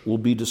church will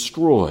be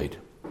destroyed.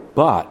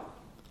 But,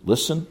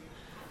 listen,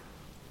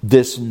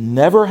 this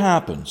never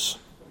happens,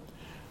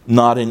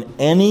 not in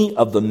any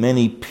of the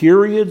many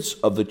periods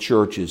of the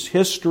church's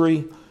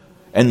history,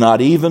 and not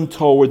even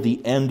toward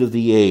the end of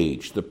the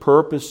age. The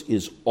purpose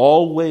is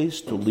always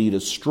to lead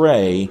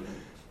astray,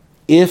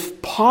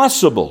 if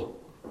possible,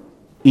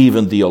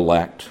 even the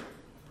elect.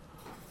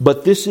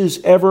 But this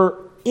is ever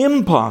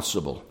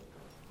impossible.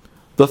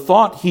 The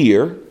thought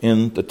here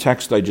in the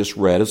text I just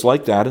read is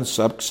like that in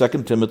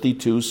 2 Timothy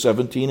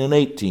 2:17 and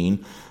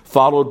 18,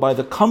 followed by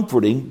the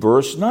comforting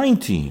verse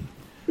 19.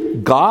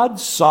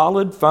 God's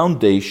solid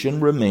foundation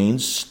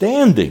remains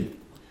standing.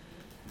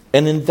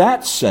 And in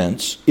that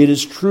sense, it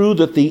is true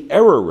that the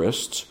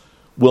errorists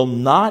will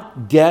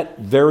not get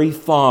very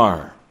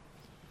far.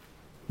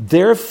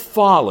 Their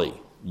folly,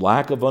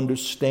 lack of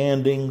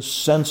understanding,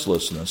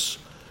 senselessness,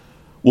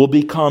 will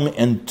become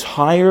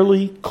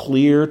entirely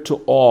clear to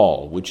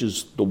all, which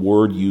is the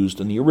word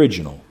used in the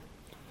original.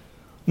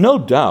 No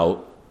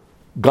doubt,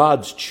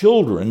 God's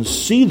children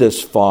see this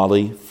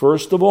folly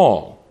first of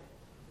all.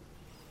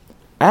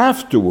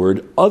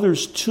 Afterward,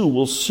 others too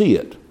will see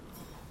it.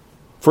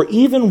 For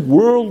even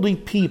worldly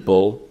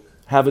people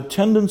have a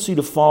tendency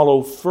to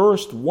follow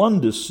first one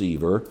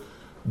deceiver,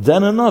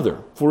 then another.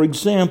 For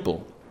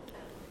example,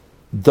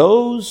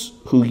 those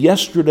who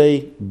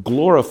yesterday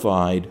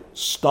glorified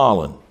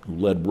Stalin, who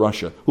led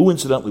Russia, who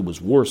incidentally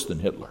was worse than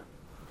Hitler.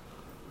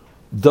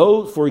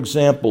 For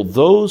example,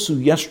 those who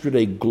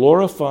yesterday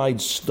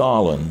glorified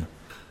Stalin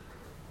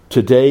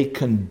today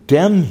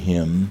condemn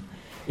him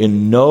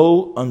in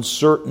no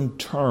uncertain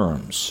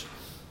terms.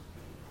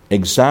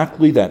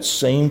 Exactly that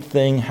same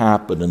thing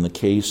happened in the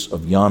case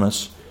of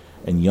Jannes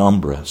and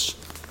Jambres.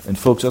 And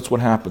folks, that's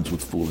what happens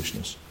with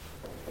foolishness.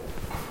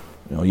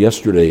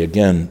 Yesterday,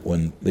 again,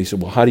 when they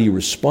said, well, how do you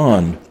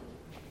respond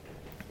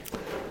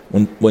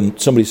when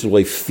somebody says, well,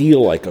 they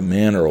feel like a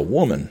man or a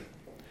woman?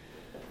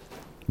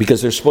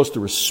 Because they're supposed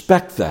to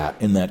respect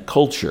that in that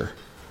culture.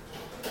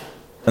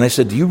 And I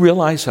said, do you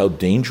realize how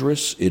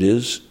dangerous it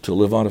is to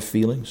live out of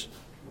feelings?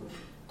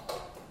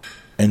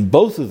 And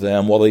both of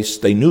them, while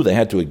they knew they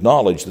had to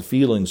acknowledge the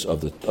feelings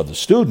of the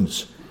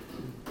students,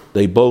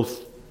 they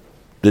both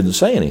didn't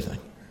say anything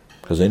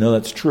because they know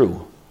that's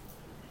true.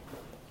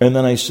 And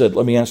then I said,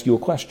 let me ask you a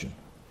question.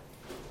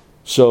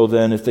 So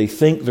then if they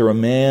think they're a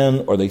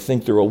man or they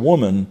think they're a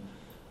woman,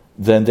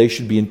 then they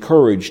should be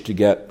encouraged to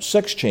get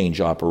sex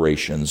change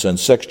operations and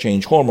sex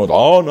change hormones.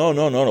 Oh,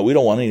 no, we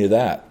don't want any of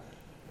that.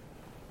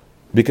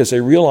 Because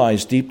they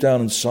realize deep down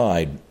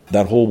inside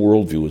that whole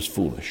worldview is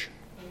foolish.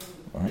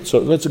 All right, so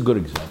that's a good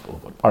example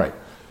of it. All right,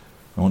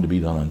 I want to be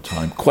done on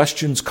time.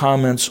 Questions,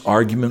 comments,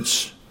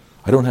 arguments?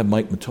 I don't have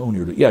Mike Matone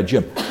here. Yeah,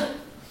 Jim.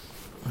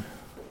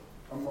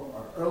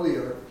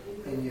 Earlier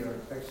in your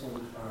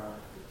excellent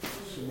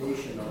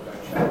summation of that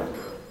chapter,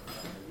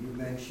 you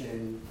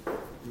mentioned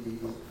the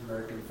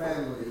American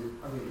family.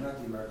 I mean, not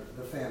the American,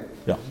 the family.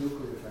 Yeah. The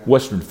nuclear family.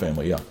 Western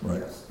family, yeah,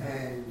 right. Yes,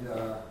 and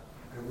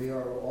we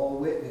are all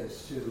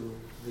witness to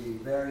the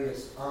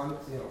various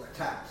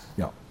attacks.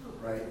 Yeah.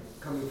 Right,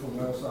 coming from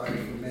all sides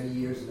for many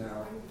years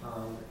now,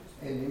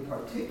 and in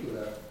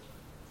particular,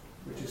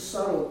 which is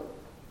subtle,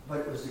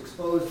 but it was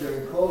exposed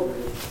during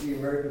COVID, the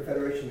American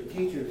Federation of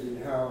Teachers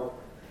and how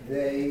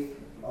they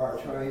are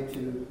trying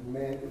to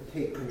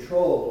take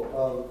control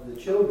of the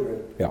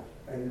children, yeah,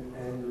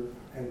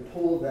 and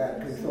pull that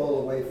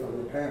control away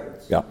from the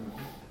parents. Yeah.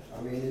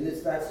 I mean,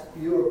 that's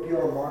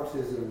pure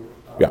Marxism.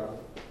 Yeah.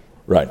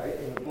 Right.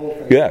 In both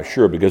things. Yeah,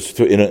 sure, because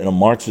in a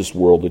Marxist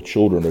world, the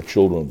children are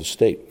children of the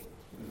state.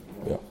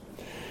 Yeah.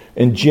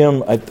 And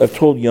Jim, I've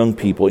told young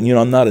people, and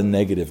I'm not a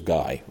negative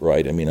guy,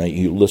 right? I mean,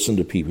 you listen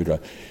to people.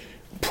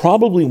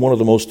 Probably one of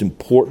the most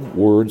important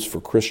words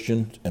for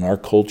Christians in our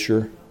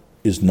culture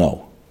is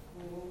no.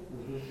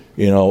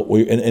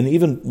 And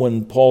even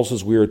when Paul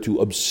says we are to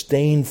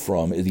abstain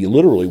from,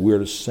 literally we are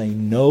to say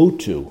no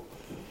to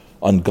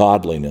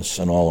ungodliness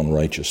and all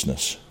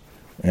unrighteousness.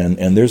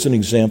 And there's an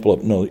example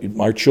of, no,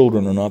 our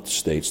children are not the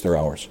state's, they're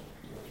ours.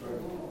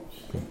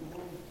 Okay.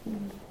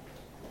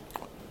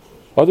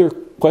 Other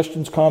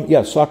questions, comments?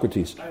 Yes,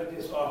 Socrates. I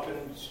just often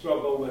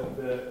struggle with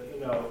the,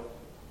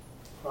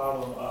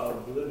 problem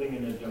of living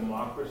in a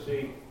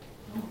democracy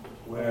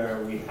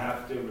where we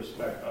have to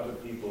respect other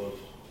people's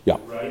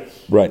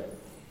rights. Right.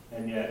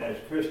 And yet, as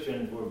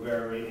Christians, we're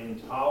very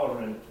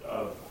intolerant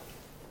of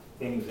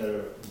things that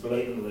are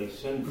blatantly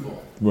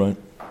sinful. Right.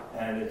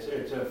 And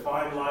it's a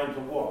fine line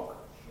to walk,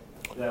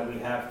 that we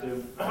have to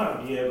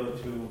be able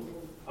to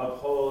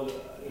uphold,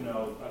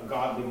 a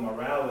godly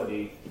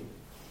morality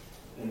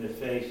in the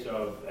face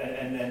of,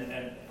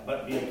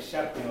 but be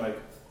accepting, like,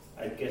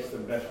 I guess the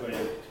best way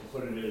to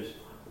put it is,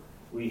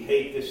 we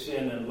hate the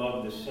sin and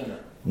love the sinner.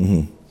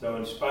 Mm-hmm. So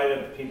in spite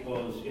of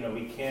people's,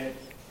 we can't,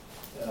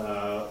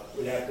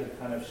 we have to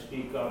kind of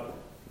speak up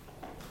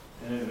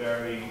in a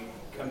very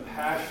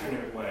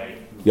compassionate way.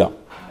 Yeah.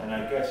 And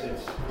I guess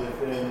it's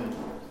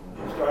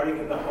starting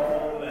in the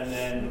home and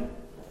then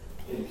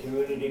in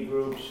community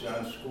groups,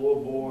 on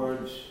school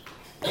boards,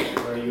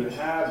 where you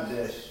have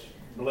this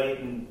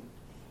blatant,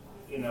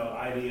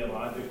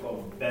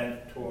 ideological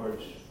bent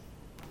towards,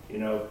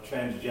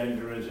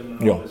 transgenderism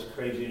and all this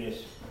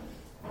craziness.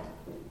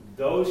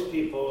 Those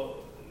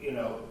people,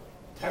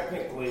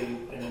 technically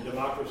in a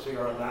democracy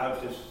are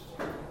allowed to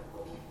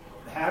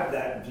have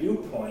that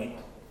viewpoint,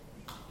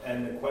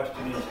 and the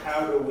question is,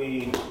 how do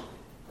we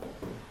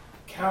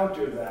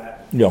counter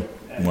that? Yeah.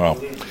 Wow.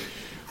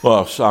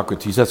 Well,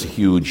 Socrates, that's a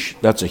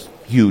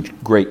huge,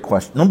 great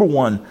question. Number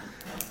one,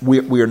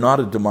 we are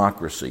not a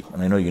democracy,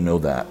 and I know you know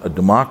that. A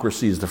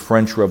democracy is the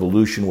French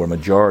Revolution, where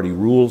majority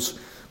rules,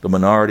 the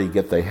minority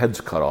get their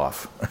heads cut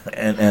off,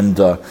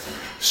 and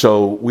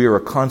so we are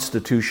a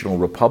constitutional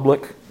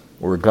republic.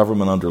 We're a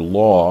government under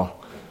law,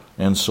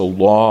 and so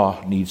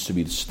law needs to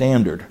be the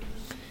standard.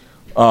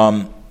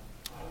 And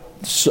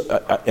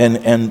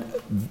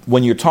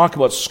when you talk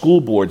about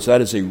school boards,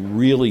 that is a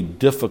really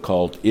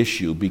difficult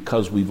issue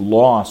because we've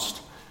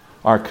lost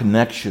our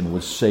connection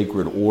with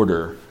sacred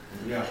order.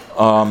 Yeah.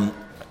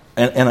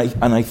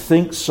 And I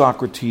think,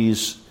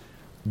 Socrates,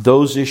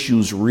 those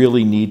issues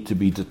really need to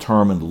be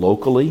determined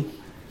locally.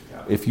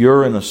 Yeah. If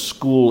you're in a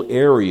school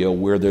area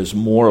where there's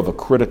more of a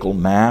critical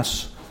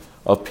mass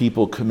of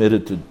people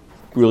committed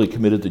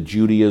to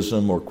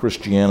Judaism or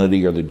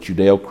Christianity or the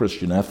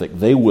Judeo-Christian ethic,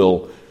 they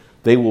will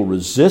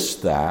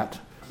resist that.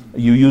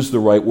 You use the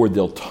right word,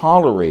 they'll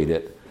tolerate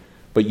it,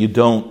 but you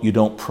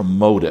don't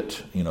promote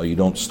it. You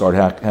don't start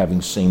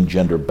having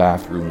same-gender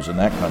bathrooms and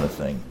that kind of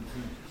thing.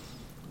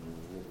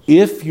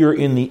 If you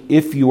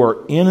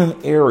are in an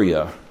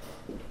area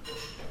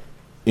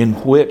in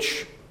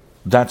which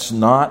that's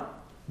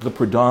not the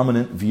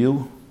predominant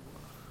view,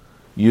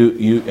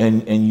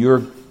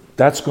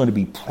 that's going to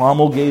be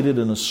promulgated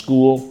in a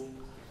school.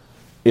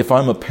 If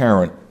I'm a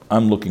parent,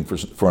 I'm looking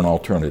for an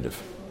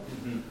alternative.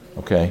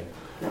 Okay?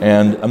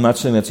 And I'm not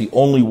saying that's the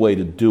only way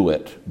to do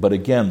it, but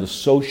again, the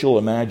social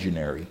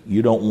imaginary.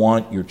 You don't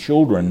want your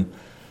children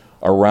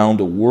around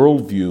a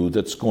worldview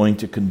that's going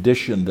to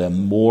condition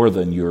them more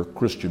than your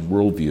Christian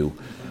worldview.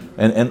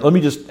 And let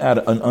me just add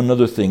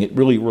another thing. It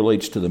really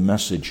relates to the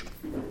message.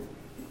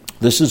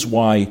 This is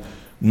why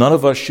none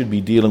of us should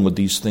be dealing with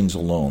these things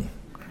alone.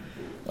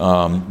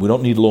 We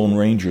don't need lone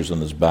rangers in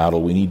this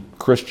battle. We need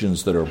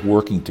Christians that are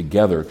working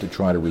together to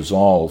try to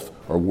resolve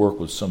or work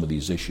with some of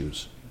these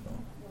issues.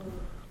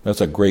 That's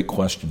a great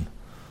question.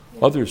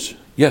 Others?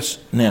 Yes,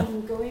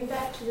 Nan. Going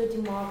back to the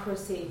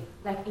democracy,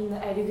 like in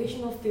the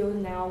educational field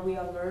now, we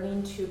are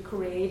learning to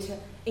create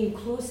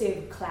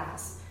inclusive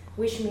class,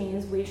 which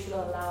means we should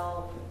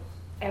allow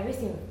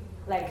everything.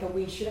 Like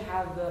we should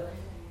have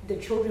the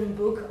children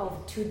book of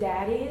two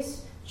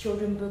daddies,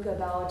 children book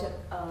about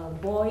a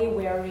boy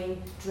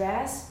wearing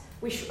dress.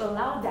 We should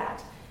allow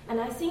that.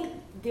 And I think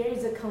there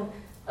is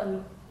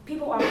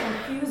people are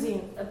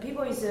confusing.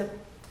 People is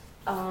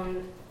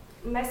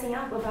messing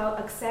up about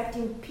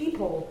accepting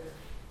people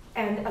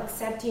and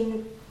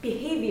accepting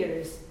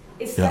behaviors.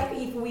 It's like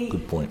if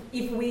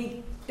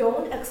we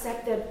don't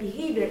accept the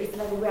behavior, it's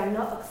like we are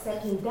not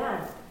accepting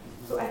them.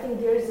 So I think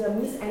there is a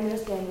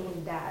misunderstanding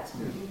in that.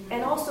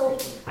 And also,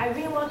 I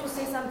really want to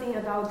say something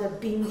about the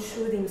being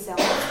true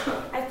themselves.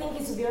 I think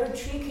it's very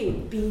tricky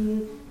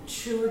being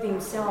true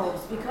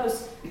themselves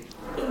because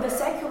in the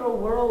secular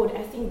world,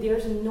 I think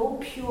there's no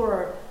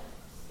pure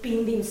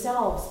being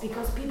themselves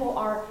because people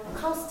are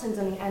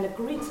constantly and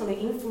greatly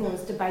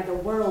influenced by the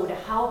world,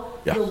 how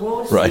the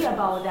world see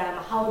about them,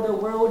 how the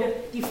world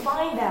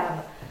define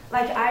them.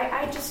 Like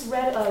I just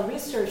read a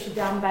research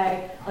done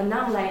by an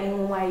alumni in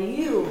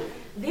NYU.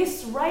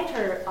 this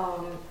writer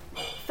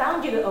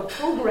founded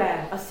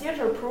a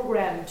theater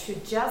program to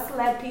just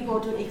let people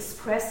to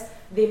express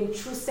their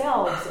true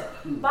selves.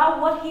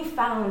 But what he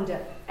found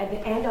at the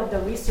end of the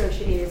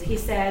research is, he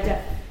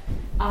said,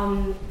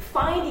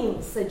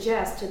 findings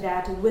suggest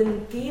that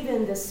when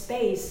given the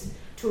space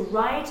to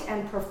write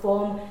and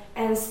perform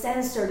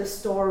uncensored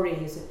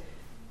stories,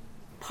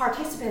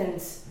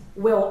 participants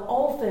will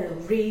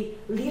often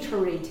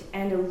reiterate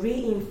and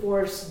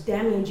reinforce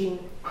damaging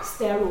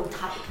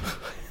stereotypes.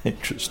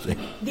 Interesting.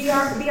 They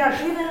are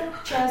given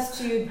chance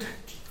to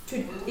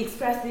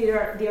express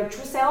their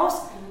true selves,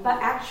 but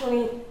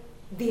actually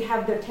they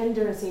have the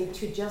tendency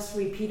to just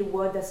repeat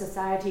what the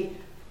society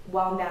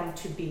want them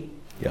to be.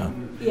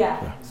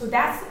 Yeah. So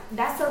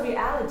that's a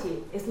reality.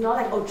 It's not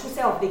like, true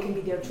self, they can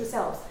be their true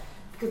selves,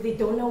 because they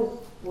don't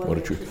know what their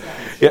true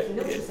self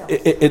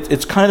is.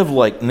 It's kind of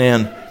like,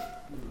 Nan,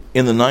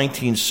 in the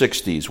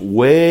 1960s,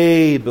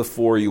 way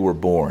before you were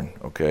born,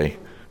 okay?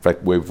 In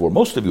fact, way before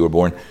most of you were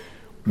born,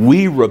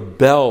 we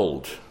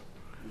rebelled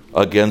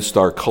against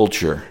our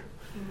culture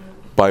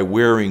by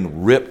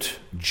wearing ripped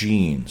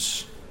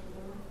jeans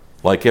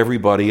like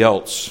everybody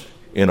else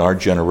in our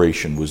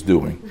generation was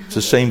doing. It's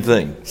the same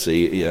thing.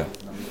 See, yeah.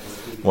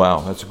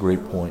 Wow, that's a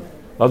great point.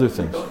 Other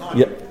things.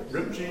 Yeah.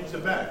 Ripped jeans are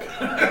back.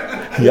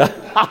 Yeah.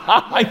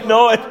 I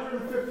know it.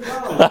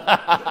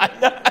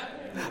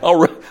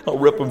 I'll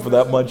rip them for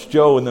that much.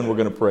 Joe, and then we're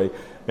going to pray.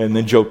 And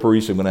then Joe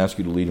Parisi, I'm going to ask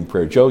you to lead in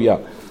prayer. Joe, yeah.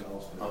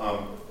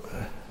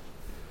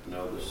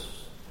 This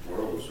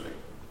world is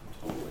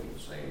totally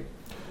insane.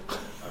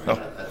 I mean,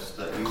 that's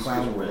the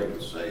easiest way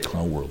to say it.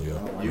 Clown world,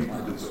 yeah. You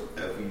can do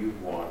whatever you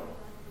want.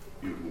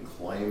 You can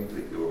claim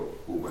that you're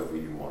whoever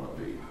you want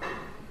to be.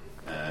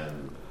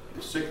 And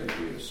it's sickening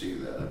to see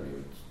that. I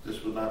mean,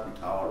 this would not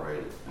be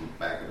tolerated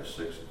back in the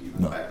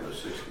 60s, back in the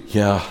 60s.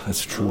 Yeah,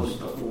 that's true. All this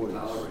stuff was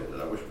tolerated.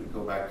 I wish we'd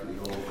go back to the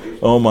old days.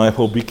 Oh my,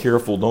 well, be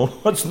careful.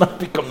 Let's not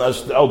become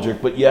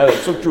nostalgic. But yeah,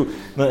 that's so true.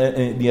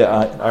 Yeah,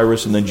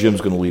 Iris, and then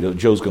Joe's going to lead us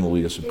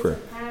in prayer.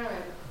 It's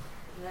apparent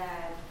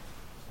that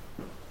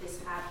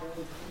this happened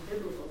in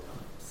biblical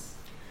times.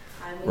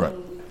 I mean, right.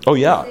 Oh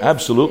yeah,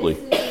 absolutely.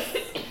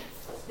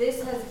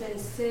 This has been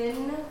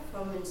sin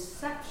from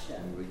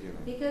inception,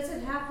 because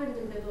it happened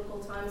in biblical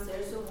times.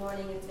 There's a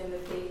warning in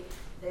Timothy.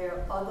 There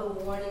are other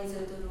warnings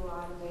in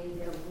Deuteronomy.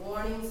 There are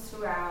warnings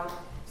throughout.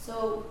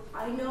 So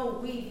I know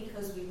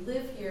because we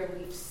live here,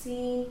 we've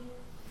seen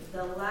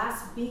the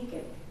last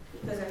beacon,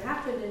 because it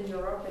happened in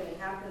Europe and it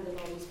happened in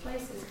all these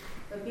places,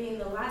 but being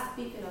the last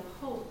beacon of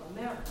hope,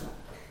 America,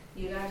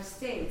 the United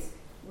States,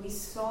 we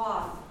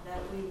saw that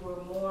we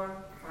were more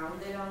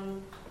founded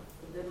on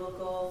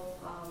biblical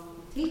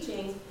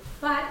teachings.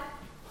 But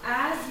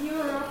as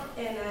Europe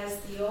and as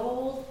the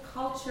old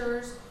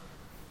cultures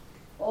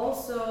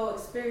also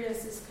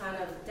experience this kind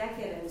of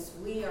decadence,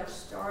 we are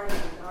starting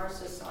in our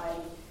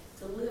society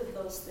to live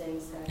those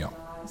things that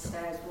God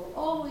says will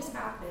always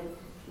happen,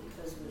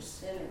 because we're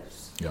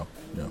sinners. And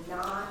we're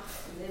not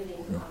living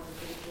on the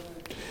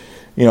good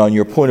word. And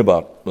your point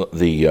about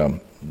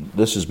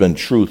this has been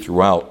true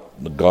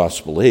throughout the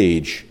gospel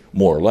age,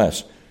 more or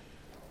less.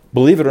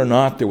 Believe it or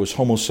not, there was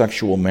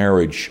homosexual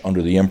marriage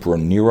under the Emperor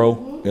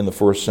Nero in the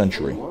first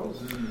century.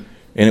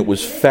 And it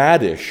was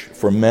faddish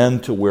for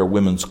men to wear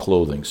women's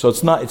clothing. So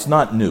it's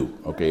not new,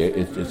 okay?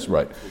 It's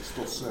right.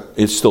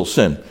 It's still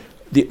sin.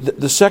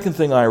 The second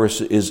thing,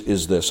 Iris,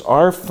 is this.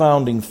 Our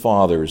founding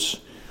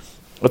fathers,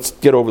 let's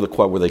get over the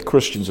question, were they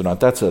Christians or not?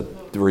 That's a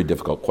very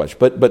difficult question.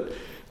 But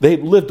they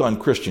lived on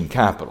Christian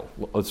capital,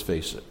 let's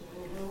face it.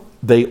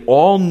 They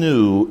all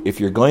knew if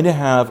you're going to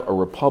have a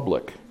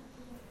republic,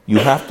 you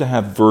have to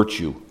have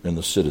virtue in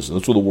the citizen.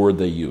 That's the word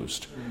they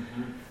used.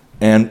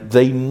 And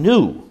they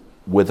knew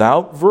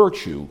without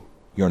virtue,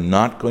 you're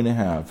not going to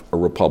have a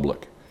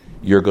republic.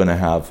 You're going to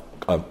have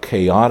a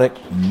chaotic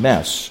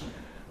mess,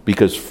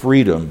 because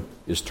freedom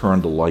is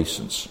turned to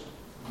license.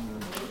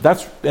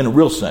 That's, in a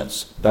real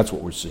sense, that's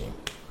what we're seeing.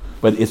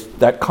 But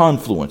that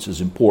confluence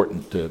is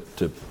important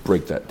to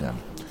break that down.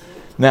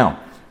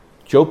 Now,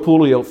 Joe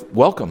Pulio,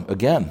 welcome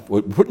again.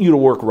 We're putting you to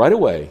work right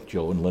away,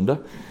 Joe and Linda.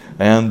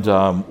 And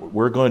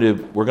we're going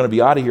to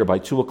be out of here by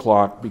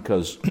 2:00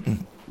 because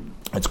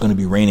it's going to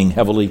be raining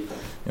heavily,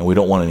 and we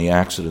don't want any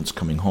accidents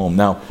coming home.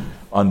 Now,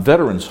 on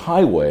Veterans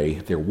Highway,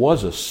 there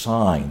was a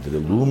sign that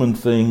illumined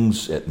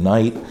things at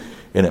night,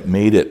 and it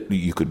made it,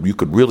 you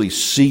could really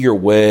see your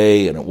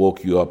way, and it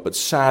woke you up. But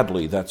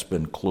sadly, that's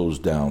been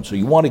closed down. So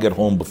you want to get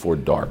home before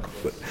dark.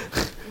 But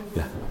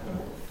yeah.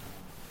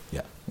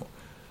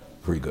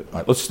 Very good. All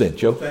right, let's stand,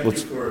 Joe. Thank you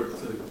for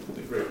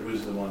the great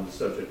wisdom on the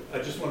subject. I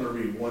just want to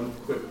read one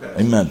quick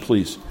passage. Amen,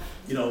 please.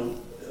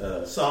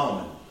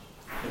 Solomon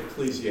in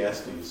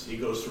Ecclesiastes, he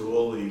goes through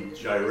all the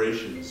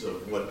gyrations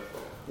of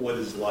what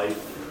is life,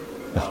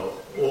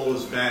 all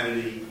is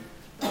vanity,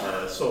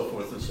 so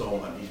forth and so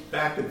on. He's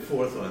back and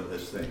forth on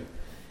this thing.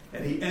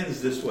 And he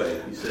ends this way.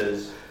 He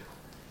says,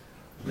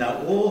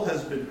 "Now all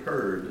has been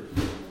heard.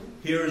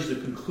 Here is the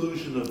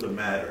conclusion of the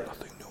matter.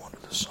 Nothing new under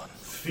the sun.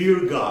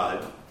 Fear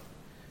God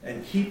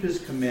and keep his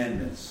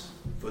commandments,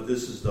 for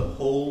this is the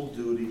whole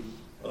duty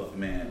of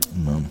man.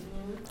 Amen.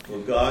 For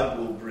God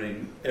will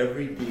bring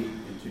every deed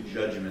into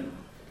judgment,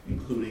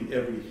 including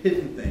every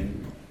hidden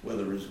thing,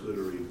 whether it's good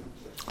or evil.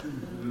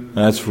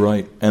 That's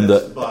right. And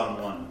That's the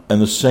bottom line.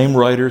 And the same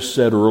writer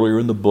said earlier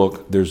in the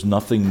book, there's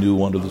nothing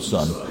new under the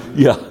sun.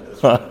 Yeah,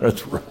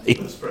 that's right.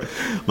 Let's pray.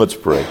 Let's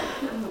pray.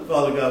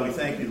 Father God, we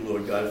thank you,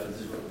 Lord God, for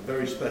this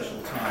very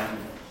special time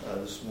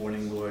this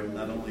morning, Lord.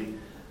 Not only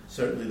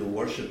certainly the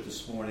worship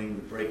this morning,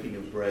 the breaking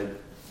of bread,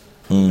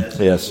 the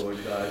message, yes.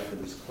 Lord God, for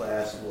this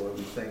class, Lord.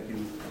 We thank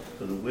you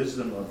for the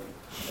wisdom of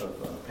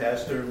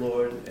Pastor,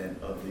 Lord,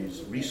 and of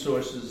these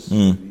resources,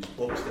 these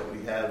books that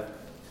we have,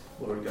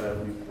 Lord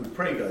God. We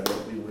pray, God,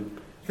 that we would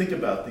think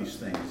about these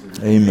things and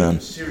take them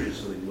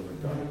seriously,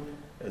 Lord God,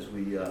 as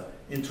we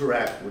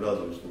interact with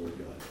others, Lord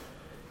God.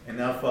 And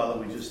now, Father,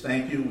 we just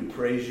thank you. We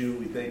praise you.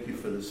 We thank you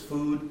for this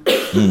food,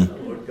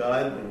 Lord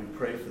God, and we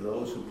pray for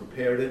those who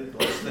prepared it.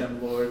 Bless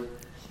them, Lord.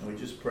 And we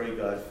just pray,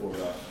 God, for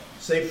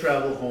safe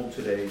travel home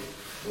today,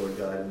 Lord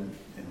God, and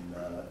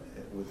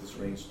with this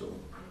rainstorm.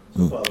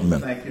 So, Father, we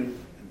thank you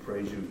and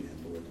praise you again,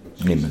 Lord.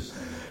 In Jesus'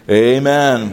 name. Amen.